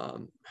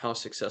how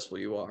successful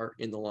you are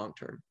in the long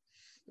term.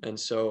 And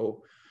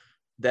so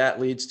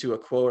that leads to a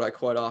quote I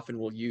quite often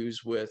will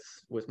use with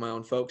my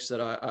own folks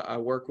that I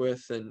work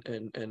with,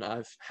 and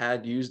I've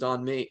had used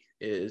on me,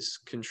 is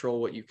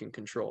control what you can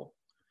control.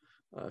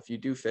 If you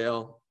do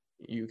fail,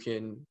 you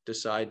can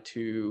decide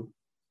to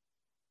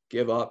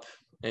give up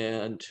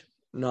and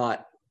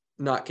not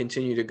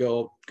continue to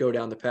go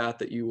down the path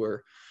that you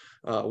were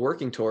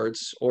working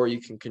towards, or you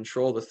can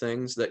control the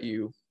things that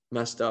you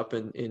messed up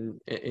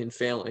in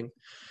failing.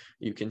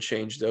 You can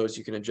change those,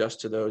 you can adjust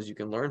to those, you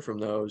can learn from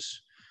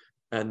those,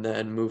 and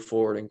then move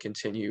forward and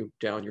continue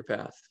down your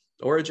path,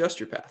 or adjust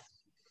your path,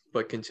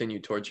 but continue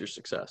towards your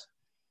success.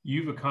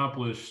 You've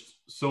accomplished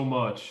so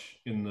much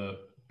in the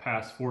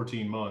past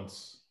 14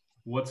 months.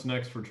 What's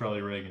next for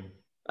Charlie Reagan?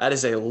 That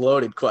is a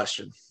loaded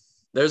question.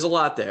 There's a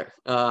lot there.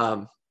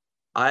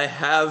 I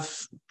have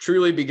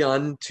truly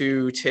begun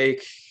to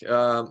take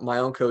my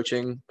own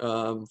coaching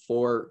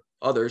for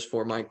others,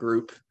 for my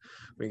group.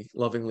 We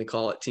lovingly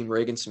call it Team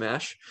Reagan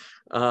Smash.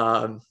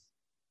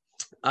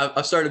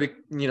 I've started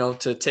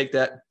to take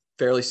that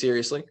fairly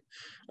seriously.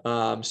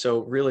 So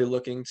really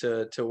looking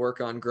to work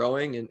on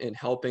growing and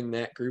helping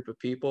that group of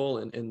people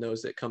and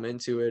those that come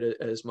into it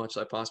as much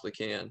as I possibly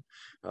can.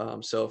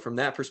 So from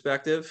that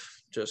perspective,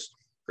 just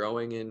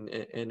growing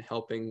and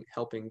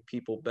helping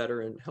people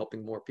better and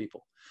helping more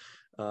people.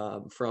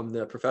 From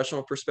the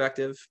professional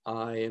perspective,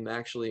 I am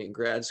actually in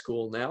grad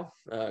school now,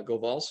 go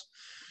Vols.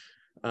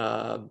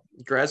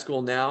 Grad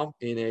school now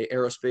in a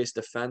aerospace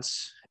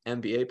defense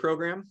MBA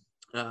program,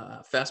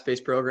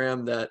 fast-paced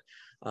program that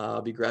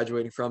I'll be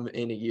graduating from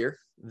in a year,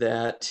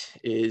 that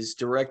is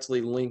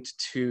directly linked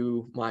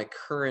to my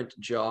current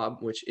job,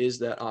 which is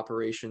that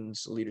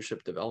operations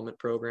leadership development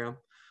program,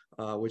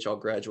 which I'll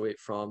graduate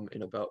from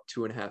in about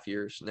 2.5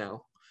 years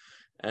now.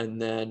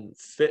 And then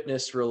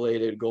fitness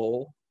related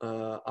goal,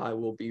 I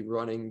will be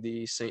running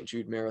the St.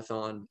 Jude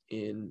Marathon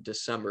in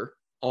December,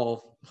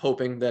 all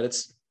hoping that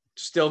it's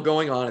still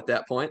going on at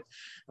that point.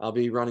 I'll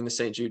be running the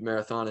St. Jude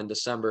Marathon in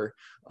December,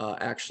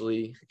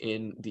 actually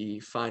in the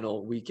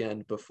final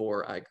weekend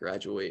before I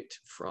graduate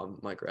from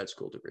my grad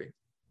school degree.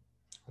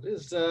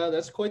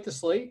 That's quite the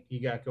slate you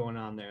got going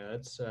on there.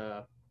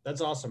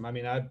 That's awesome. I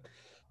mean, I'm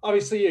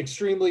obviously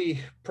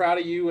extremely proud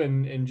of you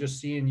and just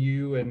seeing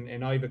you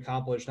and all you've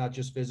accomplished, not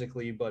just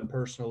physically, but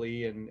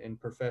personally and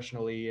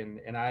professionally.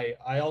 And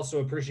I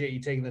also appreciate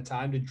you taking the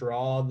time to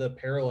draw the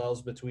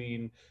parallels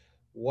between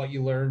what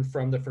you learned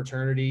from the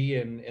fraternity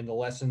and the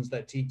lessons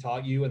that Teague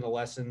taught you and the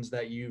lessons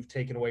that you've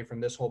taken away from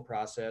this whole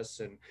process.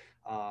 And,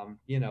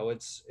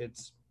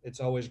 it's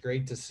always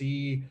great to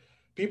see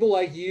people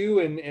like you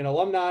and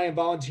alumni and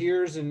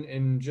volunteers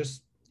and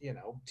just,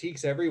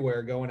 Teaks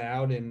everywhere going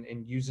out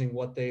and using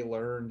what they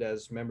learned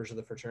as members of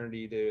the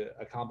fraternity to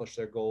accomplish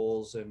their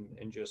goals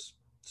and just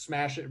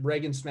smash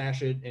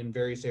it in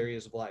various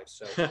areas of life.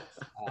 So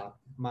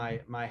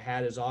my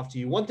hat is off to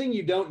you. One thing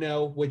you don't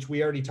know, which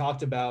we already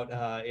talked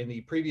about in the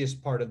previous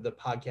part of the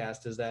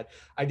podcast, is that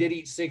I did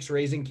eat 6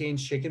 Raising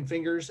Cane's chicken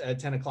fingers at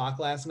 10 o'clock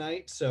last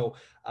night. So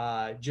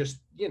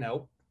just,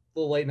 little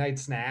late night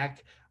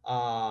snack.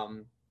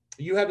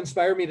 You have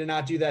inspired me to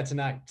not do that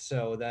tonight.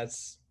 So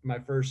that's my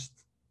first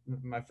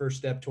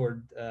step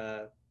toward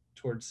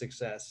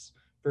success.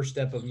 First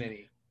step of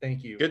many.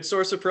 Thank you. Good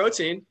source of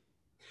protein.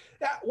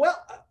 Yeah,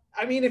 well,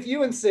 I mean, if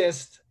you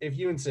insist,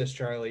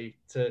 Charlie,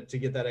 to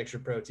get that extra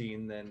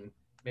protein, then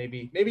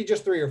maybe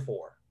just 3 or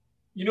 4.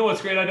 You know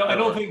what's great? I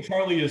don't think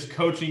Charlie is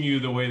coaching you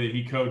the way that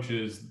he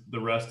coaches the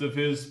rest of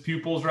his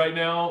pupils right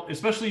now,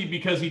 especially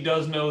because he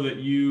does know that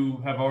you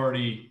have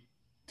already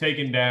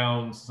taken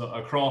down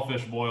a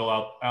crawfish boil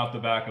out the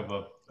back of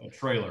a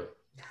trailer.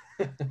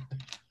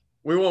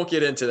 We won't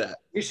get into that.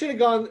 I should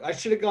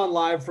have gone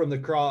live from the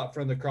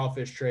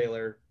crawfish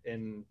trailer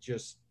and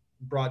just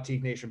brought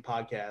Teak Nation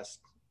podcast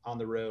on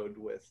the road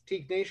with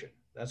Teak Nation.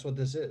 That's what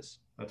this is.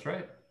 That's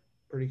right.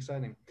 Pretty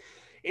exciting.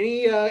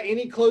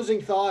 Any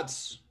closing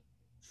thoughts,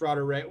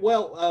 Frater Ray?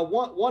 Well,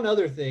 one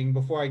other thing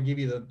before I give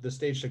you the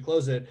stage to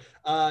close it.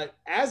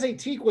 As a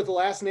Teak with the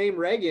last name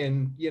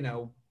Reagan,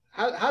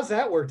 How's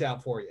that worked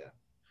out for you?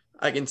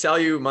 I can tell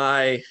you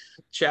my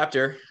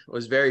chapter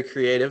was very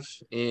creative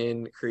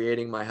in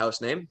creating my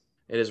house name.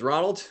 It is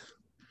Ronald.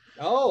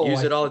 Oh,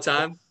 Use it all the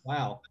time.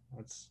 Wow.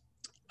 That's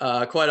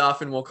quite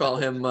often we'll call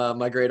him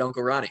my great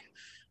uncle Ronnie.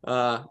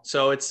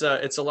 So it's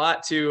a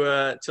lot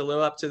to live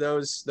up to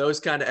those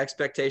kind of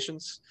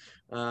expectations.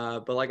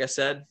 But like I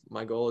said,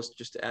 my goal is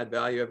just to add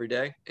value every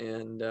day.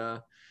 And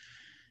if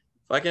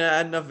I can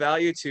add enough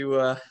value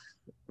to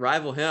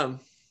rival him,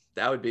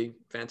 that would be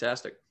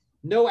fantastic.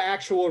 no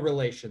actual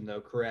relation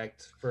though,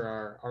 correct?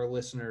 For our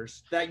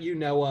listeners that you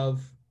know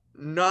of.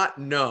 Not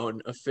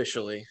known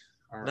officially.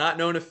 Right. Not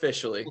known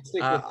officially. We'll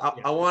stick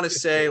with- I want to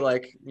say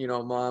like,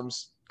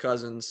 moms,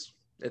 cousins,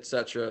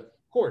 etc. Of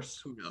course.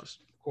 Who knows?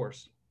 Of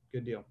course.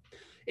 Good deal.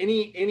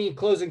 Any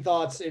closing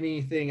thoughts,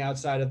 anything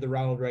outside of the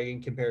Ronald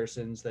Reagan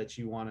comparisons that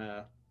you want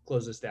to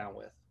close us down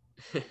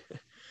with?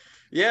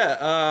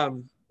 Yeah.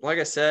 Like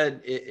I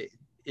said,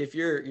 if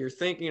you're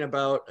thinking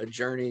about a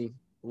journey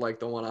like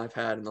the one I've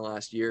had in the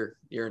last year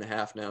and a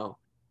half now,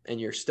 and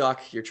you're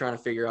stuck, you're trying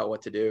to figure out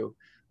what to do.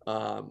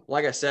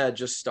 Like I said,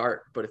 just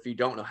start. But if you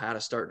don't know how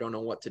to start, don't know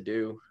what to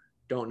do,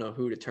 don't know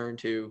who to turn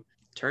to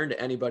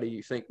anybody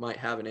you think might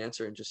have an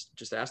answer and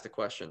just ask the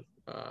question.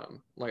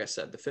 Like I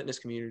said, the fitness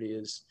community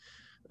is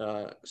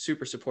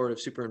super supportive,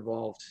 super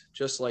involved,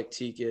 just like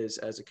Teak is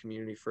as a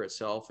community for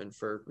itself and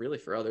for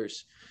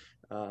others.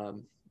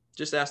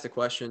 Just ask the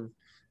question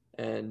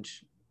and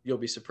you'll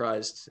be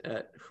surprised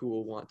at who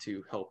will want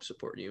to help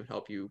support you and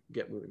help you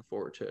get moving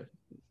forward to,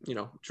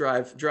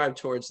 drive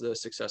towards the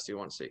success that you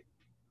want to see.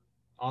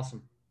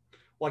 Awesome.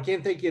 Well, I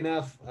can't thank you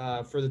enough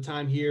for the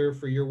time here,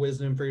 for your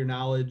wisdom, for your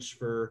knowledge,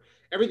 for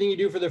everything you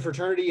do for the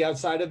fraternity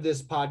outside of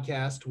this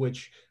podcast,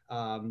 which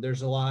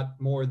there's a lot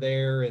more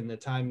there, and the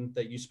time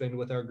that you spend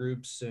with our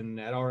groups and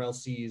at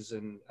RLCs,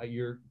 and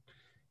you're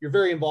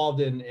very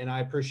involved in, and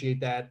I appreciate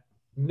that,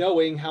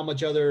 knowing how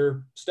much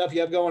other stuff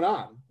you have going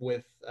on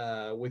with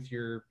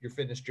your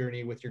fitness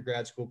journey, with your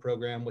grad school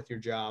program, with your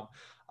job.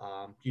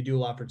 You do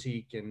a lot for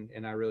Teak,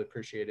 and I really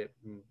appreciate it,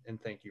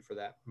 and thank you for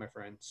that, my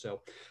friend.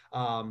 So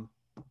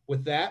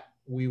with that,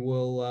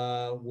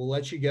 we'll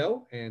let you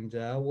go, and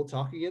we'll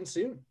talk again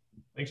soon.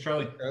 Thanks,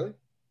 Charlie.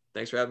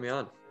 Thanks for having me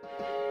on.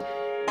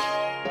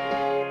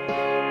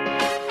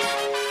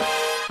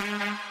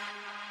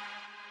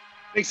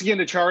 Thanks again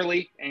to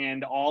Charlie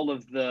and all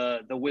of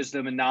the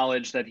wisdom and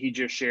knowledge that he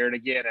just shared.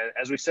 Again,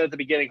 as we said at the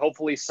beginning,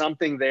 hopefully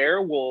something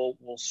there will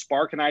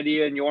spark an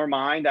idea in your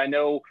mind. I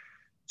know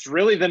it's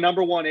really the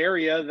number one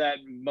area that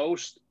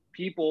most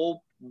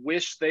people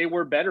wish they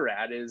were better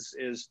at is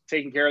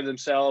taking care of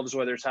themselves,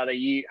 whether it's how they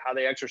eat, how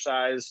they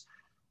exercise,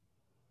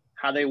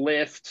 how they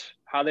lift,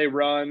 how they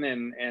run.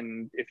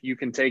 And if you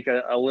can take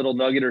a little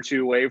nugget or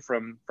two away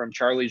from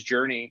Charlie's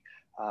journey,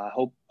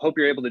 hope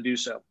you're able to do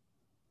so.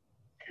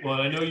 Well,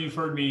 I know you've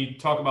heard me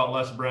talk about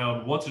Les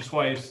Brown once or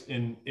twice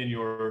in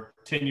your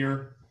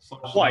tenure.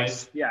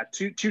 Twice. Yeah.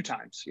 Two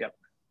times. Yep.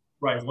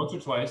 Right. Once or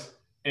twice.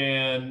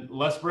 And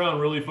Les Brown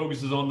really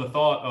focuses on the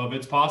thought of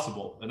it's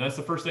possible. And that's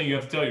the first thing you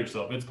have to tell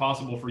yourself. It's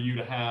possible for you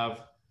to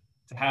have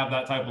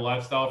that type of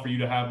lifestyle, for you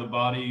to have the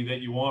body that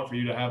you want, for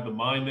you to have the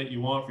mind that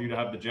you want, for you to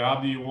have the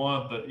job that you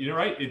want.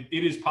 Right?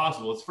 It is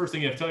possible. It's the first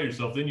thing you have to tell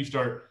yourself. Then you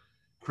start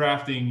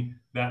crafting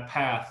that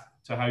path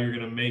to how you're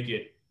going to make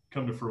it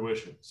come to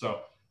fruition.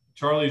 So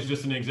Charlie is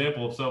just an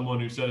example of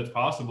someone who said it's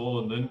possible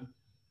and then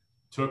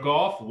took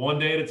off one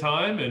day at a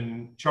time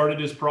and charted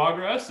his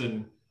progress.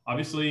 And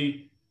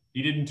obviously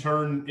he didn't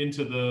turn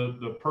into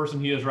the person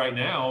he is right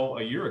now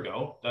a year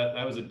ago.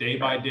 That was a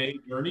day-by-day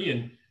journey.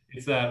 And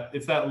it's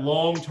that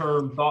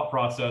long-term thought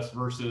process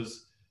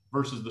versus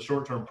the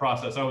short-term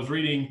process. I was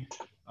reading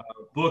a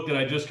book that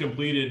I just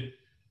completed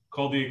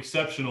called The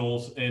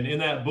Exceptionals. And in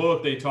that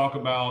book, they talk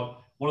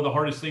about one of the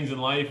hardest things in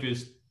life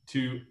is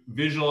to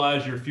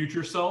visualize your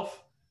future self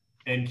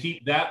and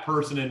keep that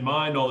person in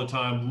mind all the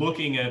time,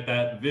 looking at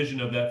that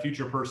vision of that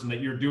future person that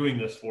you're doing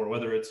this for,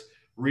 whether it's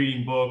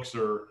reading books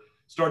or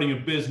starting a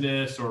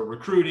business or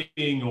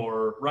recruiting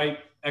or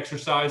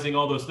exercising,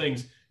 all those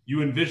things.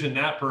 You envision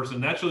that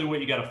person. That's really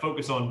what you got to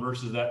focus on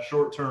versus that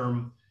short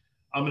term,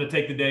 I'm going to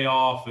take the day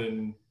off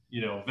and,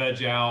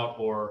 veg out,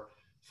 or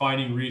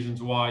finding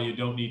reasons why you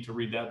don't need to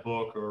read that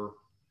book or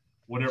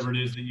whatever it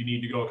is that you need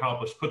to go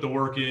accomplish. Put the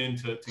work in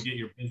to get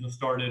your business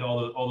started,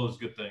 all those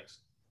good things.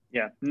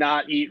 Yeah.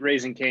 Not eat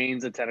Raising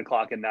Cane's at 10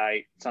 o'clock at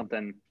night,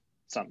 something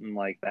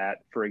like that,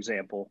 for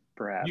example,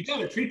 perhaps. You got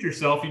to treat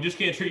yourself. You just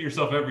can't treat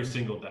yourself every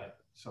single day.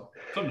 So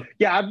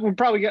yeah, we're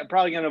probably going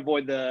to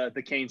avoid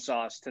the cane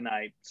sauce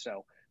tonight.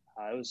 So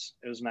it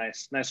was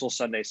nice little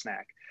Sunday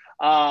snack.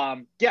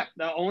 Yeah.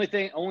 The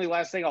only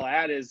last thing I'll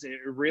add is it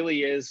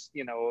really is,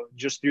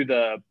 just through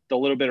the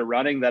little bit of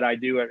running that I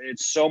do,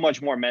 it's so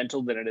much more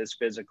mental than it is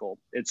physical.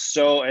 It's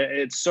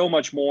so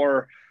much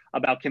more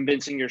about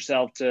convincing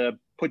yourself to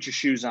put your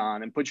shoes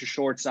on and put your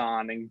shorts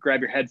on and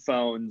grab your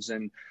headphones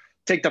and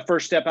take the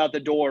first step out the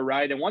door.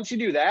 Right. And once you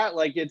do that,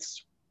 like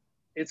it's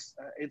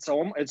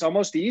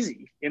almost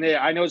easy. And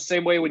I know it's the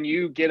same way when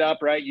you get up,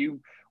 right?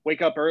 You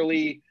wake up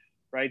early,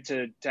 right?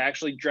 To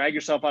actually drag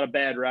yourself out of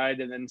bed, right?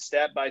 And then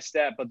step by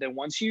step. But then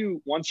once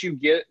you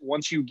get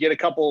a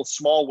couple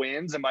small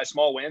wins, and by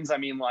small wins, I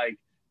mean like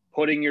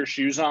putting your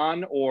shoes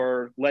on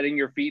or letting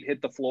your feet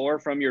hit the floor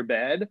from your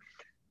bed,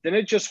 then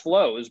it just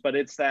flows. But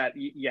it's that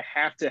you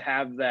have to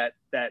have that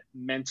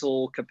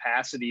mental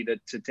capacity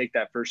to take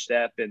that first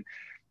step. And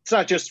it's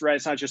not just right.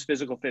 It's not just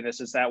physical fitness.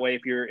 It's that way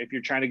if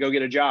you're trying to go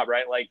get a job,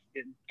 right? Like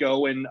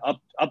go and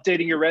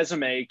updating your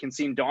resume can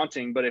seem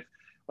daunting, but if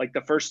like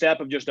the first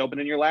step of just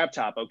opening your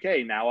laptop,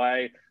 okay, now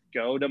I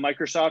go to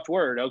Microsoft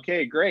Word.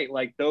 Okay, great.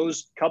 Like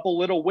those couple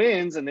little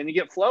wins, and then you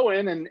get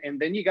flowing, and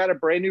then you got a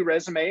brand new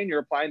resume and you're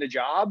applying to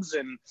jobs,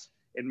 and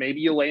maybe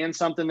you land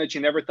something that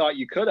you never thought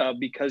you could have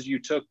because you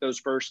took those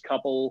first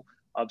couple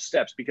of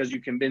steps, because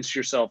you convinced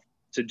yourself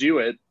to do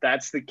it.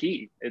 That's the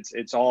key.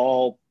 It's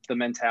all the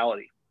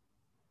mentality.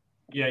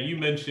 Yeah, you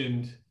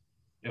mentioned,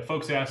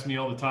 folks ask me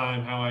all the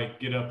time how I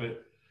get up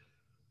at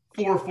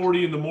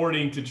 4:40 in the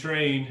morning to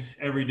train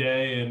every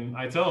day. And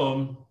I tell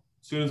them,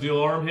 as soon as the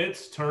alarm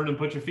hits, turn and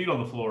put your feet on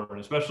the floor. And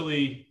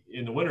especially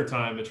in the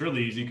wintertime, it's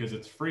really easy because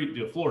it's free.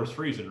 The floor is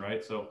freezing,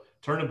 right? So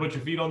turn and put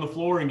your feet on the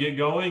floor and get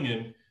going.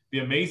 And the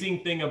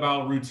amazing thing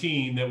about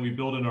routine that we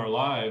build in our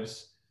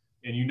lives,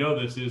 and you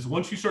know this, is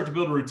once you start to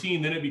build a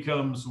routine, then it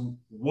becomes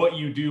what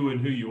you do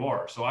and who you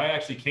are. So I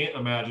actually can't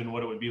imagine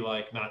what it would be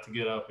like not to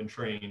get up and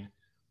train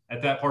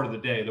at that part of the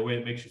day, the way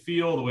it makes you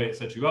feel, the way it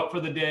sets you up for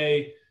the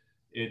day.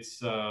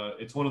 It's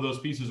one of those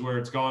pieces where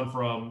it's gone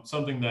from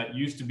something that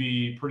used to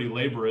be pretty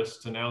laborious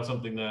to now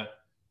something that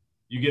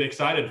you get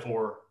excited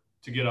for,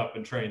 to get up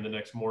and train the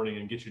next morning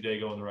and get your day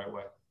going the right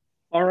way.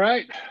 All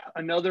right.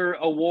 Another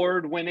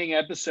award-winning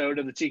episode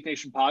of the Teke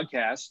Nation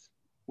podcast.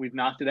 We've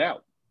knocked it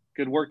out.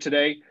 Good work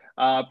today.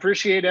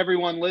 Appreciate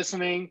everyone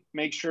listening.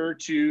 Make sure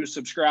to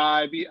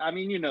subscribe. I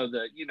mean, you know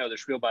the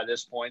spiel by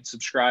this point.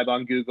 Subscribe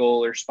on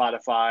Google or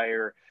Spotify,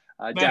 or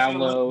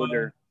download,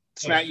 or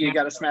smash. You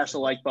got to smash the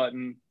like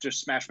button.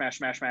 Just smash. And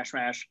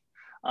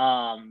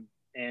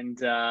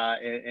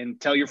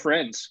tell your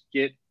friends.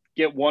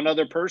 Get one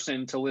other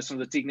person to listen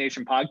to the Teke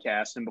Nation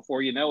podcast, and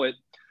before you know it,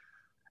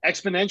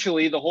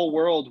 exponentially, the whole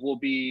world will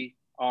be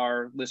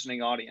our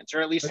listening audience,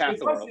 or at least half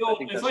the world.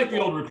 It's like the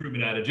old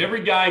recruitment adage: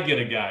 every guy get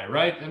a guy,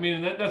 right? I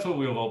mean, that's what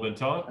we've all been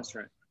taught. That's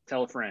right.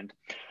 Tell a friend.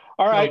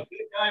 All right,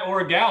 so, a guy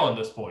or a gal at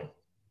this point.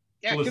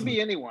 Yeah, it could be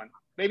anyone.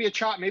 Maybe a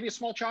child. Maybe a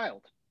small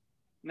child.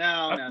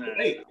 No.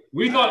 Hey,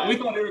 we thought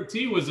Eric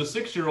T was a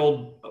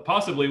 6-year-old.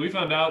 Possibly, we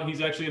found out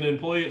he's actually an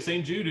employee at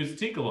St. Jude who's a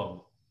Teke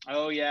alum.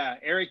 Oh yeah,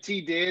 Eric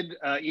T did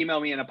email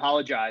me and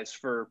apologize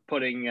for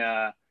putting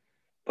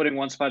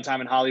Once Upon a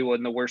Time in Hollywood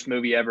in the worst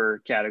movie ever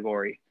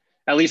category.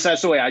 At least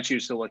that's the way I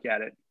choose to look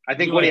at it. I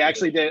think what he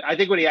actually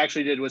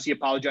did was he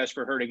apologized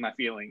for hurting my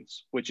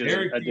feelings, which is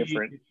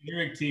different.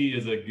 Eric T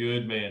is a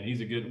good man.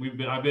 He's a good.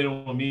 I've been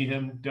able to meet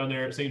him down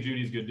there at St. Jude.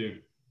 He's a good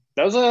dude.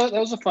 That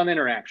was a fun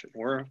interaction.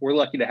 We're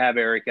lucky to have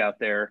Eric out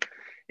there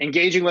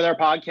engaging with our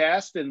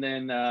podcast, and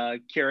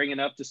then caring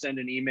enough to send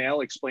an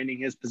email explaining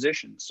his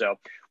position. So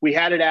we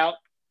had it out.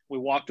 We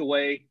walked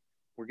away.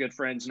 We're good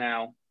friends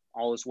now.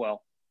 All is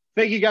well.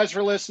 Thank you guys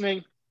for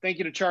listening. Thank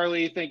you to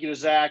Charlie. Thank you to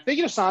Zach. Thank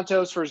you to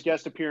Santos for his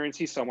guest appearance.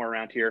 He's somewhere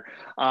around here.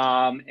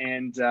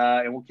 And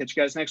we'll catch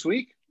you guys next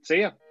week.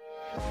 See ya.